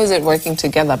industry. How is it working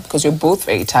together? Because you're both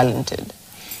very talented.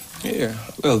 Yeah,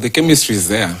 well, the chemistry is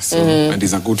there, so, and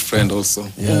he's a good friend also.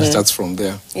 It starts from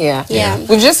there. Yeah.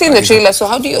 We've just seen the trailer, so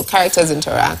how do your characters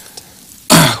interact?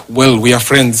 Well, we are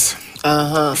friends.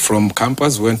 From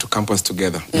campus, we went to campus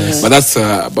together. But that's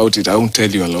about it. I won't tell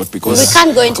you a lot because... We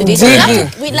can't go into detail.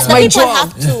 The people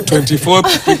have to. 24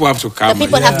 people have to come. The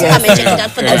people have to come and check it out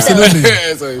for themselves.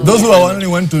 Absolutely. Those who are only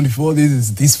 124, this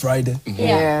is this Friday.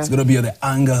 It's going to be at the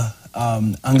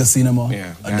Anga Cinema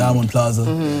at Diamond Plaza.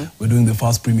 We're doing the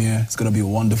first premiere. It's going to be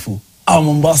wonderful. Our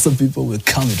Mombasa people will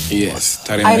come in. Yes.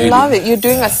 I love it. You're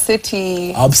doing a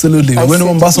city. Absolutely. We're in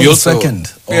Mombasa on the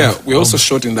 2nd. We also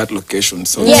shot in that location.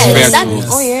 So yes, it's fair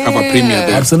to have a premiere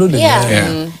there. Absolutely.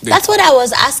 That's what I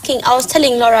was asking. I was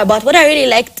telling Laura about. What I really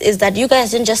liked is that you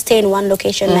guys didn't just stay in one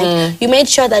location. Like you made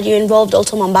sure that you involved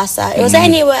also Mombasa. Was there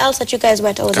anywhere else that you guys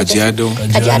went? Or was Kajiado.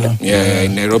 Kajiado. Yeah,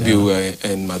 in Nairobi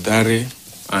and Madare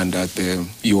and at the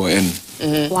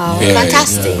UON. Wow,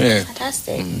 fantastic.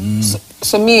 Fantastic.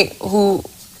 So me, who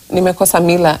nimekosa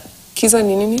mila, Kiza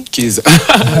ni nini? Kiza.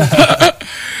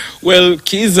 Well,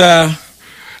 Kiza,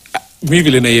 mi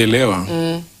vile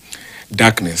naielewa,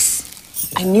 darkness.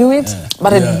 I knew it,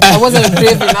 but I wasn't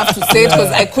brave enough to say it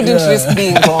because I couldn't risk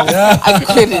being wrong. I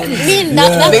couldn't.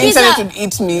 The internet would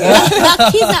eat me.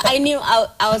 That Kiza, I knew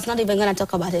I was not even going to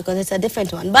talk about it because it's a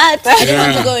different one. But I didn't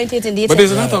want to go into it in detail. But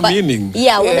there's another meaning.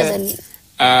 Yeah, what is it?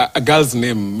 A girl's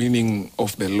name, meaning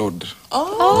of the Lord.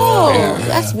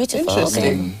 That's beautiful.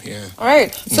 Interesting. All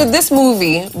right. So this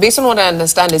movie, based on what I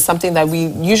understand, is something that we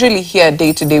usually hear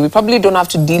day to day. We probably don't have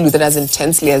to deal with it as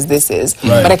intensely as this is.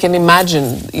 But I can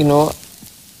imagine, you know,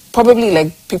 probably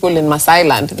like people in Masai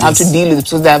land have to deal with it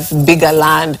because they have bigger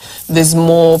land. There's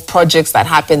more projects that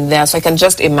happen there. So I can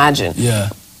just imagine.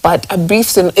 But a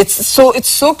brief, it's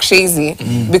so crazy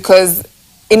because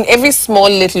in every small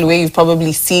little way, you've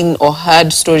probably seen or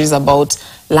heard stories about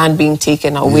land being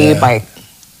taken away by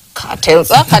cartels.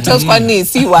 Cartels,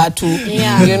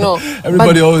 you know.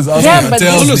 Everybody always asks but I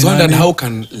always wondered how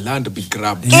can land be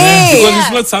grabbed? Because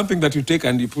it's not something that you take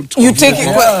and you put. You take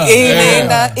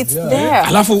it, it's there.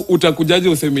 Alafu utakujaje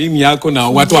useme hii yako na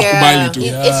watu wakubali tu.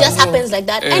 It just happens like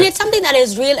that, and it's something that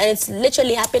is real and it's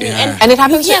literally happening. And it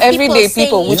happens to everyday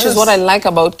people, which is what I like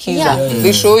about Kiza.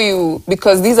 They show you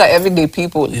because these are everyday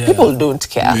people. People don't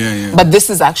care, but this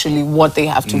is actually what they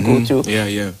have to go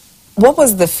through. What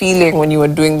was the feeling when you were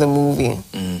doing the movie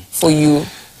for you?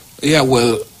 Yeah,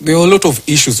 well, there were a lot of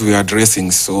issues we were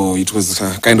addressing, so it was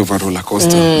kind of a roller coaster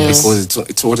because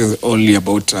it's not only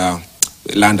about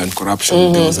land and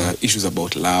corruption. There was issues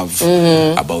about love,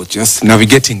 about just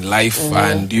navigating life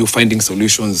and you finding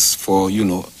solutions for, you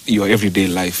know, your everyday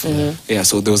life. Yeah,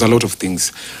 so there was a lot of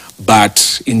things.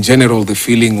 But in general, the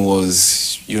feeling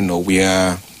was, you know, we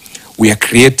are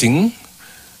creating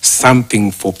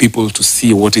something for people to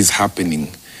see what is happening,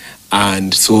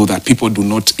 and so that people do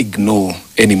not ignore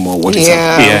anymore what is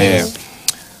happening.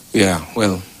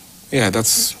 Well,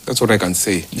 that's what I can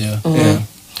say.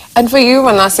 And for you,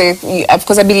 Manasseh,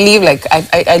 because I believe, like,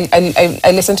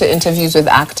 I listen to interviews with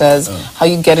actors, how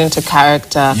you get into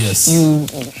character, you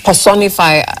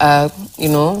personify, you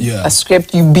know, a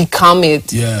script, you become it,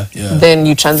 then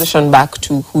you transition back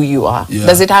to who you are.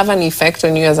 Does it have an effect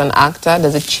on you as an actor?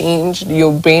 Does it change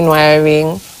your brain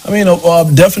wiring? I mean,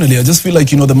 definitely. I just feel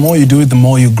like, you know, the more you do it, the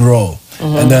more you grow.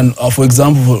 And then, for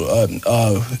example,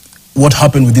 what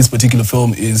happened with this particular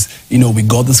film is, you know, we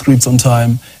got the script on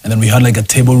time, and then we had like a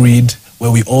table read where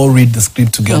we all read the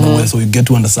script together, so we get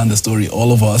to understand the story,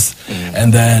 all of us.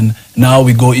 And then now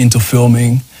we go into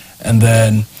filming, and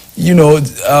then, you know,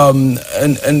 and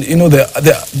you know,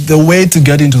 the way to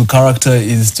get into the character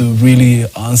is to really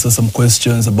answer some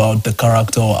questions about the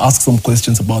character, or ask some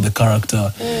questions about the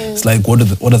character. It's like, what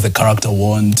does the character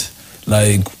want?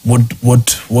 Like,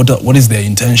 what is their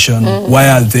intention? Why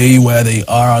are they where they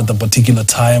are at the particular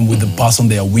time with the person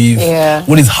they are with?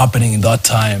 What is happening in that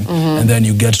time? And then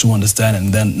you get to understand,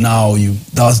 and then now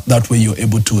that way you're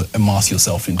able to immerse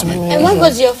yourself into it. And what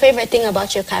was your favorite thing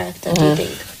about your character, do you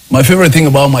think? My favorite thing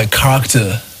about my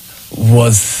character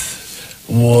was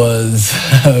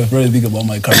very big about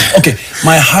my character. Okay,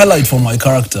 my highlight for my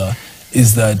character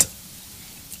is that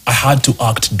I had to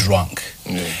act drunk.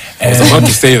 I was about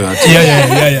to say that.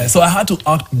 Yeah. So I had to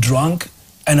act drunk,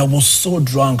 and I was so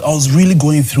drunk. I was really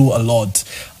going through a lot.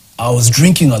 I was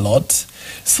drinking a lot.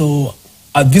 So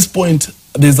at this point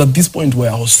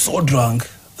where I was so drunk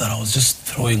that I was just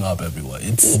throwing up everywhere.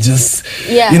 It's just,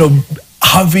 you know,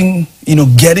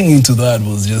 getting into that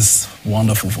was just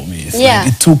wonderful for me. It's like,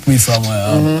 it took me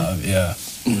somewhere.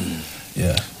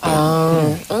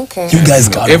 Okay. You guys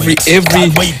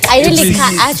can't wait. I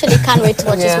actually can't wait to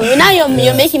watch this movie. Now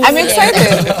you're making me I'm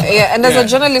excited. And as a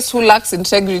journalist who lacks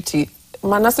integrity,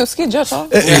 Manasseh uski joto.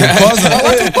 Like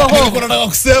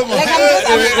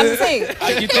I'm saying.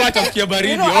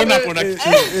 You know, I'm not going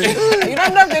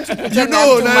to pretend you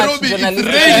know, too Nairobi, much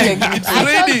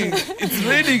it's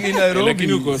raining in Nairobi.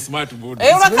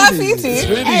 It's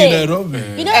raining in Nairobi.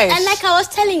 You know, and like I was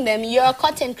telling them, you're a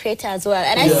content creator as well.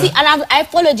 And I see, and I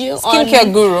followed you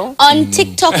skincare guru on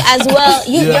TikTok as well.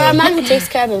 You're a man who takes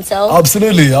care of himself.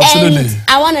 Absolutely. And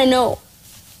I want to know,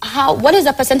 what is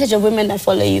the percentage of women that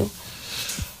follow you?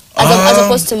 As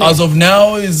opposed to men? As of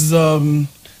now is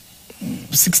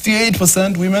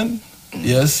 68% women.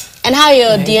 Yes. And how are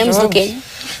your DMs looking?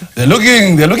 They're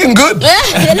looking good. They're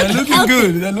looking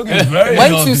good. They're looking very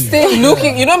Once you stay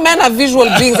looking, you know, men are visual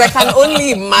beings. I can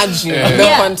only imagine the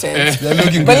content. They're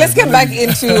looking but let's get back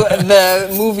into the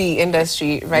movie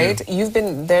industry, right? You've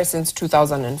been there since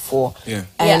 2004.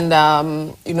 And,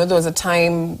 you know, there was a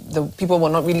time the people were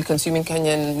not really consuming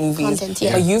Kenyan movies.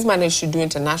 But you've managed to do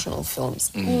international films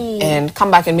and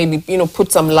come back and maybe, you know,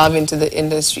 put some love into the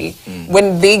industry.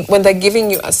 When they're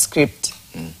giving you a script,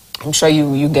 I'm sure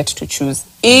you get to choose.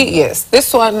 Yes,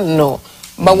 this one, no.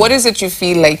 But what is it you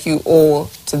feel like you owe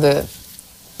to the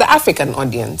African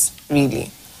audience, really?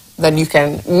 That you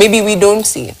can, maybe we don't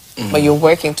see, but you're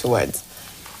working towards.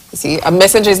 You see, a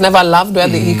messenger is never loved where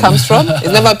he comes from. It's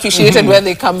never appreciated where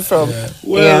they come from.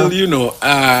 Well, you know,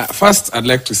 first I'd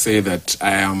like to say that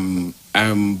I'm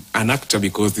an actor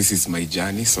because this is my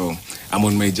journey. So I'm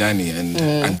on my journey, and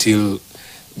until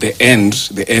the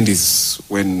end is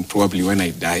probably when I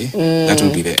die. That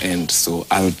will be the end. So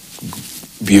I'll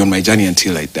be on my journey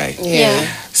until I die.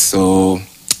 So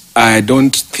I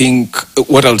don't think,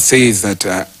 what I'll say is that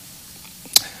I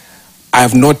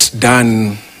have not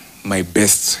done my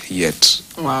best yet.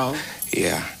 Wow.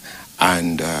 Yeah.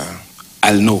 And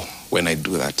I'll know when I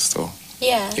do that. So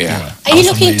Yeah. Are you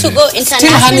looking to go international?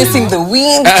 Still harnessing the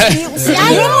wind. See,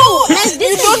 I know. Like,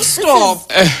 you don't stop.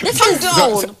 This is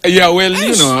down. Yeah, well,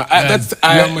 you know, I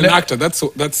am an actor.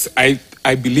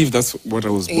 I believe that's what I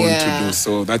was born to do.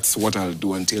 So that's what I'll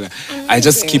do until I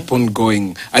just keep on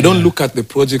going. I don't look at the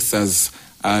projects as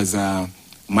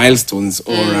milestones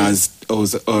or as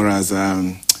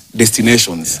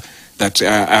destinations. That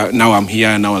now I'm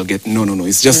here, now I'll get... No.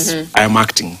 It's just I'm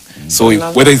acting. So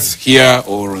whether it's here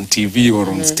or on TV or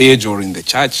on stage or in the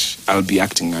church, I'll be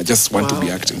acting. I just want to be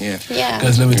acting,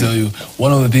 Guys, let me tell you,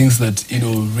 one of the things that, you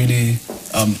know, really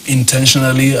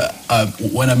intentionally,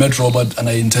 when I met Robert and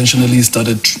I intentionally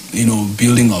started, you know,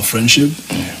 building our friendship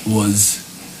was...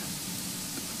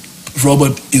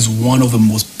 Robert is one of the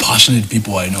most passionate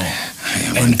people I know.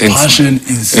 And passion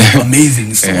is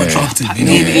amazing. It's so attractive. You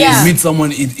know, you meet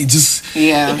someone, it just...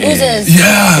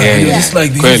 just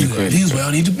like, this is where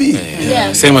I need to be.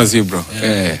 Same as you, bro.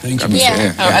 Thank you.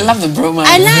 I love the bromance.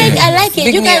 I like it.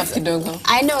 Big You guys... Kidogo.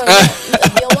 I know.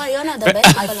 You're not the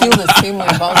best. I feel the same way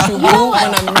about you, boo.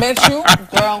 When I met you,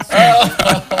 girl.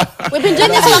 We've been doing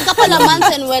this for a couple of months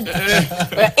and we're in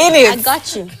it. I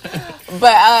got you.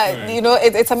 But, you know,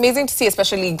 it's amazing to see,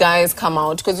 especially guys come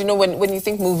out. Because, you know, when you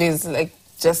think movies, like,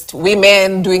 just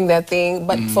women doing their thing,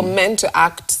 but for men to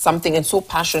act something and so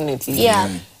passionately. Yeah.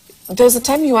 There was a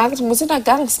time you acted, was it a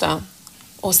gangster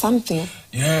or something?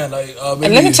 Yeah, like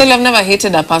and let me tell you, I've never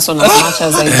hated a person as much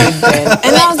as I did then.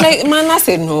 And I was like, man, I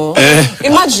said no.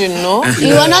 Imagine, no.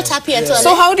 You are not happy at all.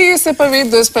 So how do you separate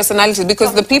those personalities?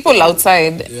 Because the people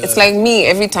outside, it's like me,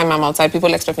 every time I'm outside,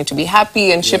 people expect me to be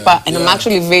happy and chipper, and I'm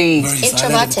actually very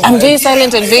introverted. I'm very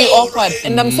silent and very awkward.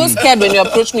 And I'm so scared when you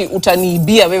approach me,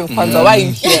 utanibia, why are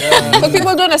you here? But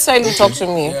people don't necessarily talk to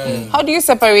me. How do you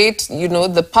separate, you know,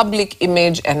 the public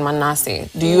image and Manasseh?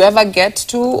 Do you ever get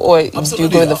to, or do you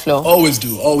go with the flow? Always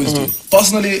do.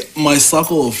 Personally, my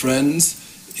circle of friends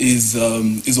is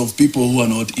of people who are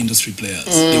not industry players.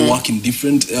 They work in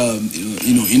different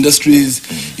industries.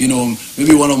 You know,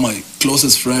 maybe one of my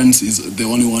closest friends is the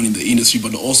only one in the industry,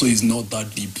 but also is not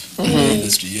that deep in the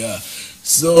industry. Yeah.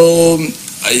 So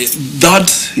that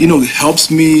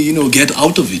helps me get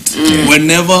out of it.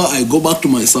 Whenever I go back to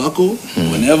my circle,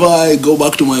 whenever I go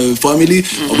back to my family,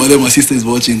 by the way, my sister is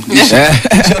watching.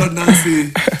 Shout out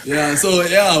Nancy. Yeah. So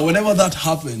yeah, whenever that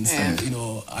happens, I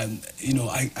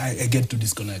get to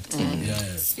disconnect.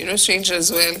 You know, strange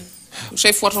as well.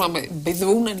 Can't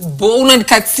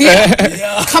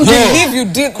believe you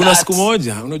did Kuna that. siku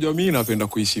moja, unajua mimi napenda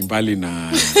kuishi mbali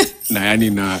na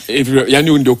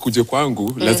yani ndio kuje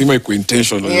kwangu, lazima ikuwe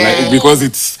intentional, like, because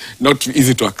it's not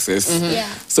easy to access.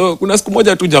 So kuna siku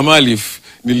moja tu jamaa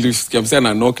nilisikia msana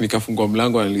na knock, nikafungua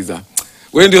mlango analiza,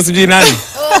 wewe ndio sijui nani?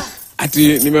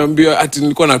 Ati nimeambiwa ati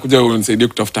nilikuwa nakuja unisaidie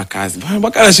kutafuta kazi.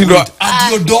 Mpaka nashindwa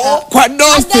at your door, kwa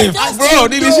doorstep. Bro,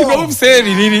 nilishindwa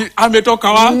mseri nini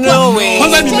ametoka wapi? No way.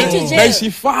 Kwanza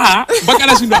nimeshifaa mpaka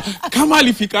nashindwa kama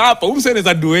alifika hapa, mseri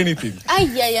za do anything. I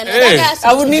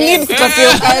would need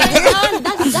kutafuta kazi.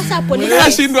 That's a police.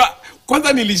 Nashindwa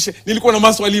kwanza nilikuwa na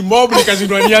maswali mob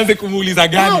nikashindwa nianze kumuuliza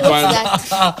gani kwanza.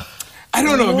 I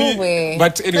don't know,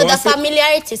 but anyway. So the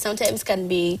familiarity sometimes can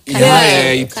be a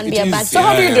bad. So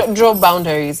how do you draw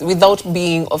boundaries without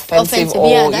being offensive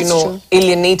or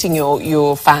alienating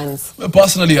your fans?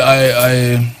 Personally,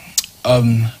 I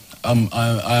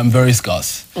am very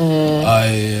scarce.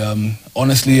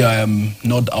 Honestly, I am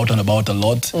not out and about a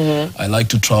lot. I like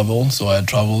to travel, so I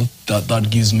travel. That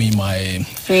gives me my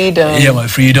freedom. Yeah, my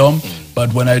freedom.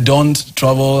 But when I don't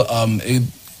travel,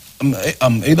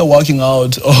 I'm either working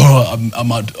out, or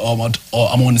I'm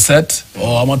on set,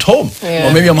 or I'm at home,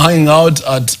 or maybe I'm hanging out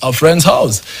at a friend's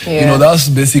house. You know, that's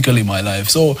basically my life.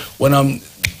 So when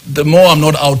the more I'm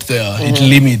not out there, it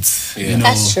limits. You know,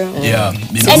 that's true. Yeah.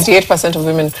 68% of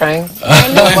women crying.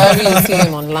 Wherever you see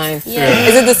him online.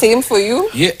 Is it the same for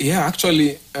you? Yeah.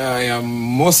 Actually, I am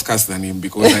more scarce than him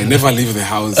because I never leave the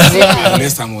house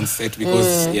unless I'm on set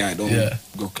because I don't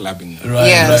go clubbing.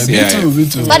 Right. Me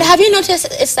too. But have you noticed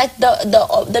it's like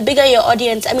the bigger your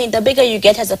audience, I mean, the bigger you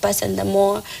get as a person, the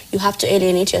more you have to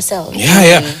alienate yourself.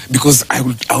 Yeah. Because I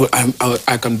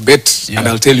can bet and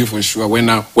I'll tell you for sure when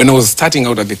I was starting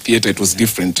out at the theater, it was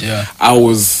different. I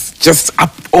was just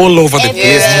up all over the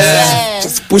place,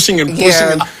 just pushing and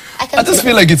pushing. I just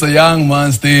feel like it's a young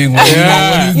man's thing.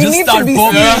 When you just start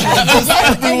bombing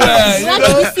everywhere. You want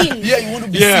to be seen. Yeah, you want to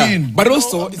be seen. But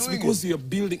also, it's because you're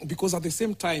building, because at the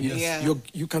same time,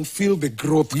 you can feel the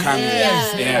growth coming.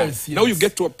 Yes. Now you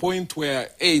get to a point where,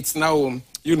 hey, it's now...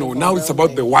 now it's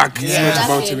about the work. It's not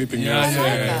about anything else.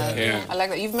 I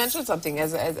like that. You've mentioned something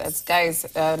as guys.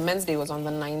 Men's Day was on the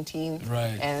 19th,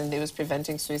 and it was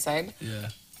preventing suicide.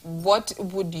 What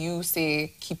would you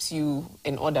say keeps you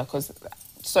in order? Because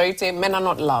sorry to say, men are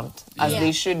not loved as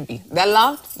they should be. They're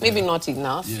loved, maybe not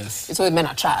enough. It's always men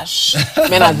are trash.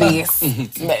 Men are this.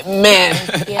 Men.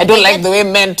 I don't like the way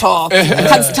men talk. I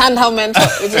can't stand how men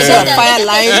talk. It's a fire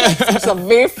line. It's a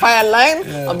very fire line.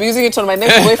 I'm using it on my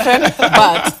next boyfriend.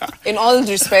 But in all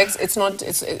respects, it's not.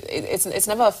 It's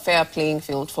never a fair playing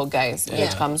field for guys when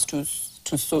it comes to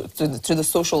the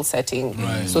social setting,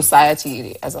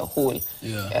 society as a whole.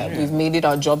 We've made it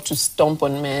our job to stomp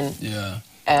on men.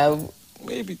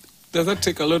 Maybe. Does that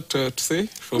take a lot to say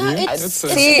from you? It's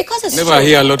because it's never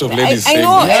hear a lot of ladies I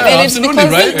know, saying it's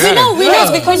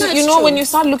because because when you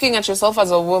start looking at yourself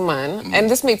as a woman, and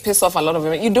this may piss off a lot of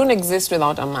women, you don't exist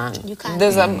without a man. You can't.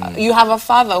 You have a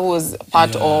father who was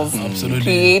part of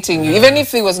creating you, even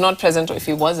if he was not present or if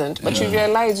he wasn't. But you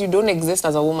realize you don't exist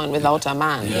as a woman without a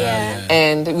man.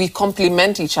 And we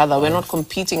complement each other. We're not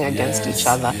competing against each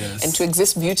other. And to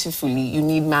exist beautifully, you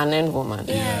need man and woman.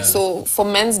 So for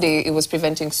Men's Day, it was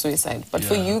preventing suicide. side. But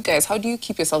for you guys, how do you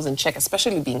keep yourselves in check,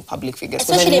 especially being public figures?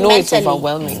 Especially Because I know it's mentally.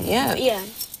 overwhelming. Yeah.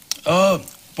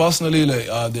 Personally,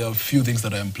 like there are a few things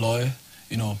that I employ.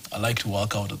 You know, I like to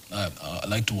work out. I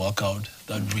like to work out.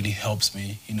 That really helps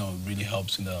me. You know, really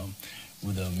helps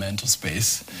with the mental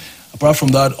space. Apart from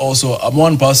that, also, I'm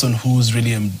one person who's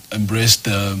really embraced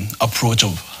the approach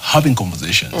of having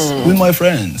conversations with my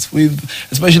friends,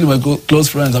 especially my close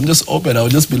friends. I'm just open. I'll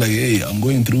just be like, hey, I'm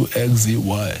going through X, Z,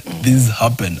 Y. This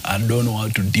happened. I don't know how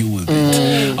to deal with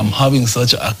it. I'm having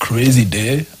such a crazy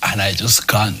day, and I just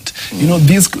can't. You know,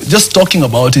 just talking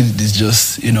about it is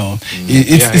just, you know,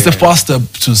 it's the first step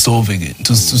to solving it,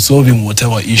 to solving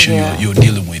whatever issue you're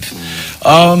dealing with.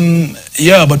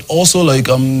 But also like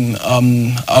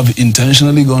I've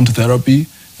intentionally gone to therapy.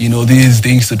 You know, these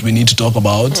things that we need to talk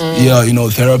about. Yeah, you know,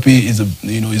 therapy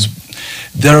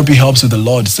therapy helps with a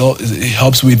lot. So it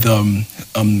helps with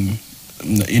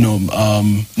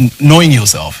knowing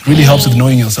yourself. Really helps with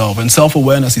knowing yourself, and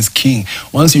self-awareness is king.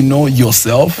 Once you know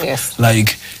yourself,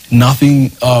 like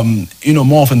nothing,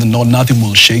 more often than not, nothing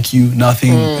will shake you.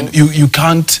 Nothing, you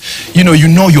can't, you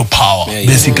know your power,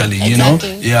 basically, you know?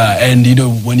 Yeah, and, you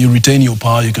know, when you retain your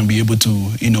power, you can be able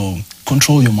to, you know,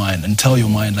 control your mind and tell your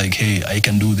mind, like, hey, I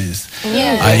can do this.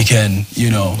 I can, you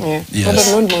know,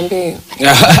 yes.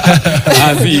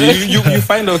 You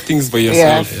find out things by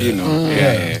yourself, you know.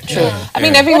 True. I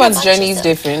mean, everyone's journey is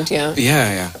different,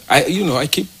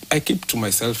 I keep to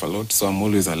myself a lot, so I'm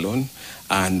always alone.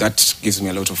 And that gives me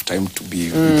a lot of time to be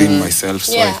within myself.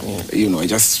 So,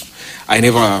 I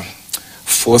never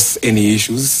force any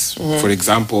issues. For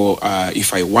example,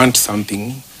 if I want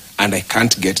something and I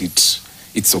can't get it,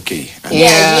 it's okay. And you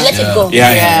let it go.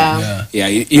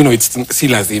 You know, it's si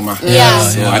lazima.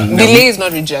 Delay is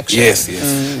not rejection. Yes.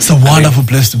 It's a wonderful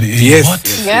place to be in. Yes. What?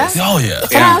 Yes. Oh, yeah.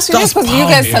 Can I ask you, just because you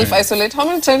guys self-isolate, how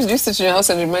many times do you sit in your house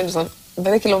and remind yourself, I'm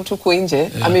a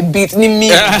beat ni me.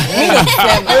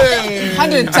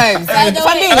 100 times.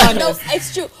 No,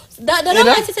 it's true. The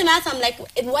number I sit in the house, I'm like,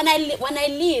 when I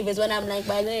leave is when I'm like,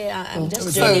 by the way, I'm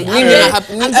just joining. I'm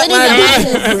joining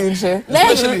the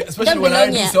process. Especially when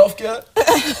I do self-care.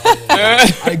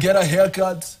 I get a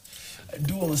haircut. I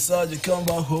do a massage, I come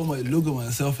back home, I look at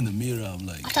myself in the mirror, I'm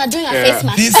like, after doing a face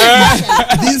mask.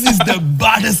 This is the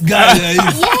baddest guy there is.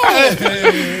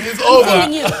 It's over.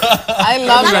 I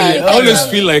love that. I always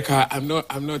feel like I'm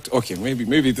not okay,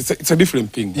 maybe it's a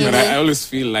different thing, but I always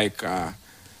feel like I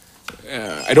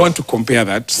don't want to compare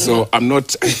that, so I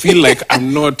feel like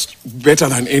I'm not better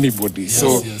than anybody.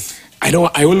 I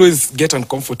always get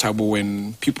uncomfortable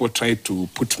when people try to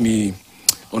put me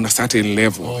on a certain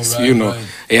level, you know.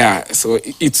 So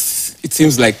it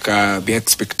seems like the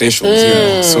expectations, you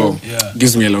know, so it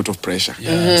gives me a lot of pressure.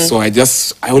 So I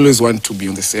always want to be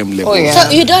on the same level. So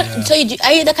are you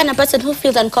the kind of person who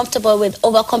feels uncomfortable with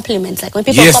over compliments? Like when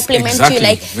people compliment you,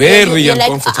 like very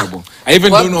uncomfortable. I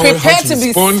even don't know how to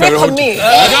respond. Because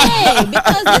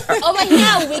over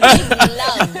here we give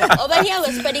love. Over here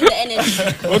we're spreading the energy.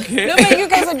 Okay. No, but you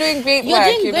guys are doing great work.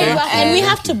 You're doing great work, and we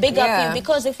have to big up you,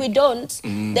 because if we don't,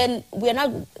 then we're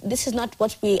not. This is not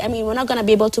what we. I mean, we're not going to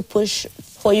be able to push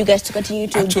for you guys to continue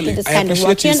to do this kind of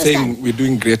work. You saying we're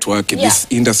doing great work in this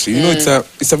industry. You know,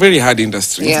 it's a very hard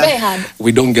industry. It's very hard.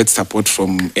 We don't get support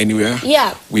from anywhere.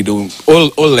 We don't.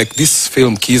 All like this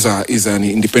film, Kiza, is an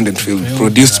independent film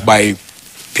produced by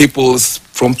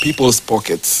from people's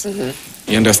pockets.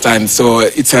 You understand? So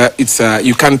it's a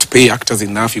you can't pay actors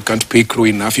enough, you can't pay crew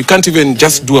enough, you can't even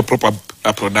just do a proper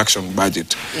production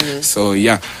budget. So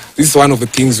this is one of the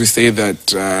things we say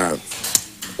that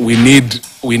we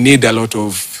need a lot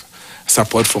of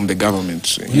support from the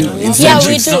government. You know, we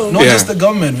do. Not just the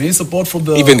government. We need support from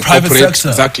the even private sector.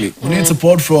 Exactly. We need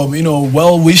support from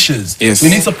well-wishers. Yes. We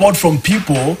need support from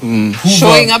people who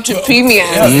showing up to premieres.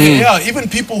 Even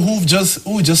people who just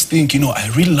think, I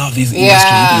really love this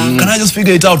industry. Can I just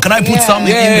figure it out? Can I put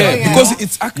something in there? Because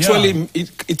it's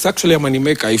actually a money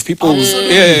maker. If people,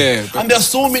 and there are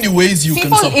so many ways you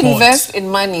can support. People invest in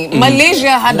money.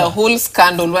 Malaysia had a whole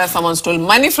scandal where someone stole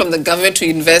money from the government to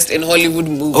invest in Hollywood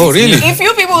movies. Oh, really? If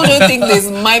you people don't think there's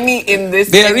money in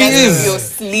this, there is. You're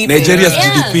sleeping. Nigeria's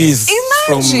GDP is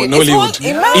from Nollywood.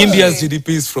 India's GDP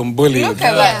is from Bollywood. Look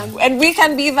at that. And we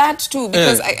can be that too,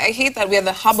 because I hate that we are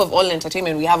the hub of all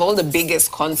entertainment. We have all the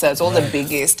biggest concerts, all the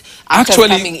biggest actors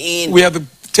coming in. We are the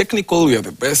technical, we are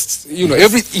the best. You know,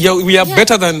 we are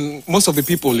better than most of the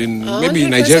people in maybe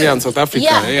Nigeria and South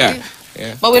Africa.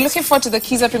 But we're looking forward to the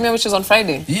Kiza premiere, which is on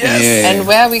Friday. Yes. And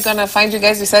where are we going to find you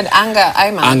guys? You said Anga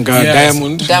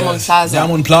Diamond Plaza.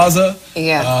 Diamond Plaza.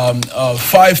 Yeah.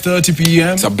 5:30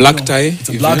 p.m. It's a black tie. It's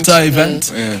a black tie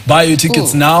event. Buy your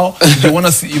tickets now.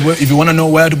 If you wanna know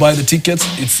where to buy the tickets,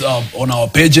 it's on our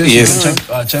pages. Yes. You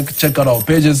can check out our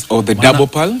pages. Or the double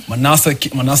pal. Manasseh K.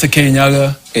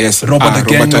 Nyaga. Yes. Robert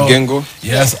Agengo.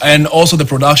 Yes, and also the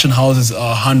production house's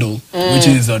handle, which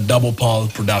is a Double Pal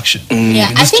production.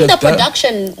 Yeah, I think the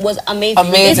production was amazing.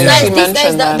 Amazing. These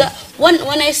guys,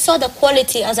 when I saw the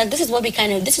quality, I was like, this is what we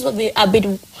I've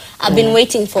been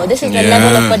waiting for. This is the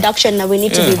level of production that we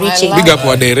need to be reaching. Big up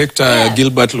our director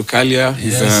Gilbert Lucalia.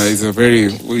 He's a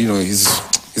very,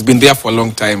 he's been there for a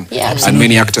long time, and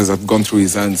many actors have gone through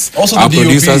his hands. Also our the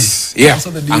producers,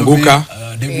 Anguka.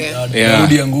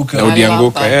 Daudi Anguka.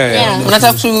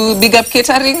 Unataka to big up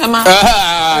catering ama?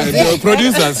 The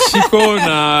producers Shiko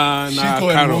na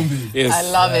Karo. Yes. I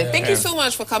love it. Thank you so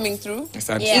much for coming through.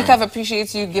 Ikav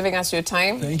appreciates you giving us your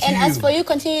time. Thank you. And as for you,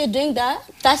 continue doing the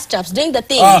stuff, doing the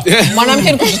thing.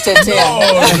 Mwanamke kujitetea.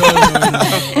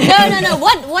 No.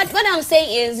 What I'm saying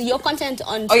is your content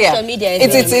on social media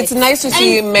is it's nice to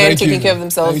see men taking care of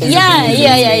themselves.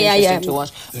 Yeah. To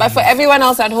watch. But for everyone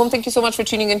else at home, thank you so much for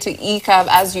tuning into ECAV.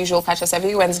 As usual, catch us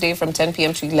every Wednesday from 10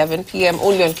 p.m. to 11 p.m.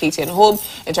 only on KTN Home.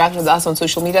 Interact with us on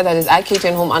social media. That is at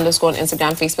KTN Home _ on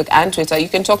Instagram, Facebook, and Twitter. You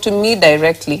can talk to me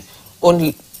directly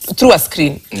only through a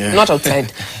screen, not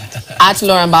outside. At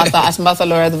Laura Mbatha, at Mbatha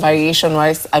Laura, the variation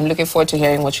wise. I'm looking forward to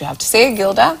hearing what you have to say,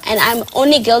 Gilda. And I'm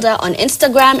only Gilda on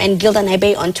Instagram and Gilda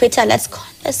Naibe on Twitter. Let's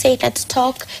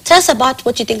talk. Tell us about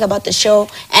what you think about the show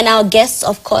and our guests,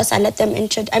 of course, and let them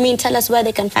tell us where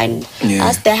they can find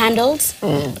us, their handles.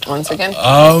 Once again.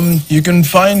 You can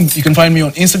find me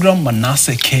on Instagram,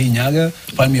 Manasseh K. Nyaga.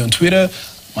 Find me on Twitter,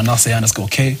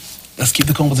 Manasseh_K. Let's keep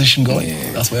the conversation going.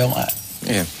 That's where I'm at.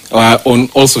 On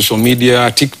all social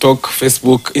media, TikTok,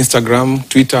 Facebook, Instagram,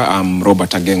 Twitter, I'm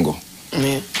Robert Agengo.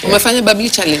 Umefanya Bubbly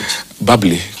Challenge?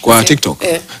 Bubbly kwa TikTok.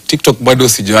 TikTok bado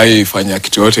sijawahi fanya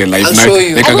kitu yote live. I'll show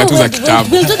you. Neka tu za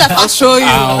kitabu. I'll show you.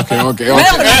 Okay.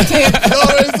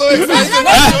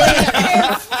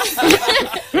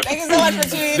 Thank you so much for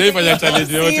tuning in. Nifanya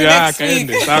challenge yote.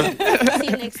 Kaende. See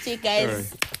you next week, guys. Right.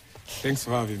 Thanks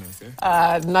for having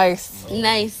us. Nice.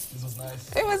 Nice. This was nice.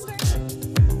 It was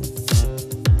nice.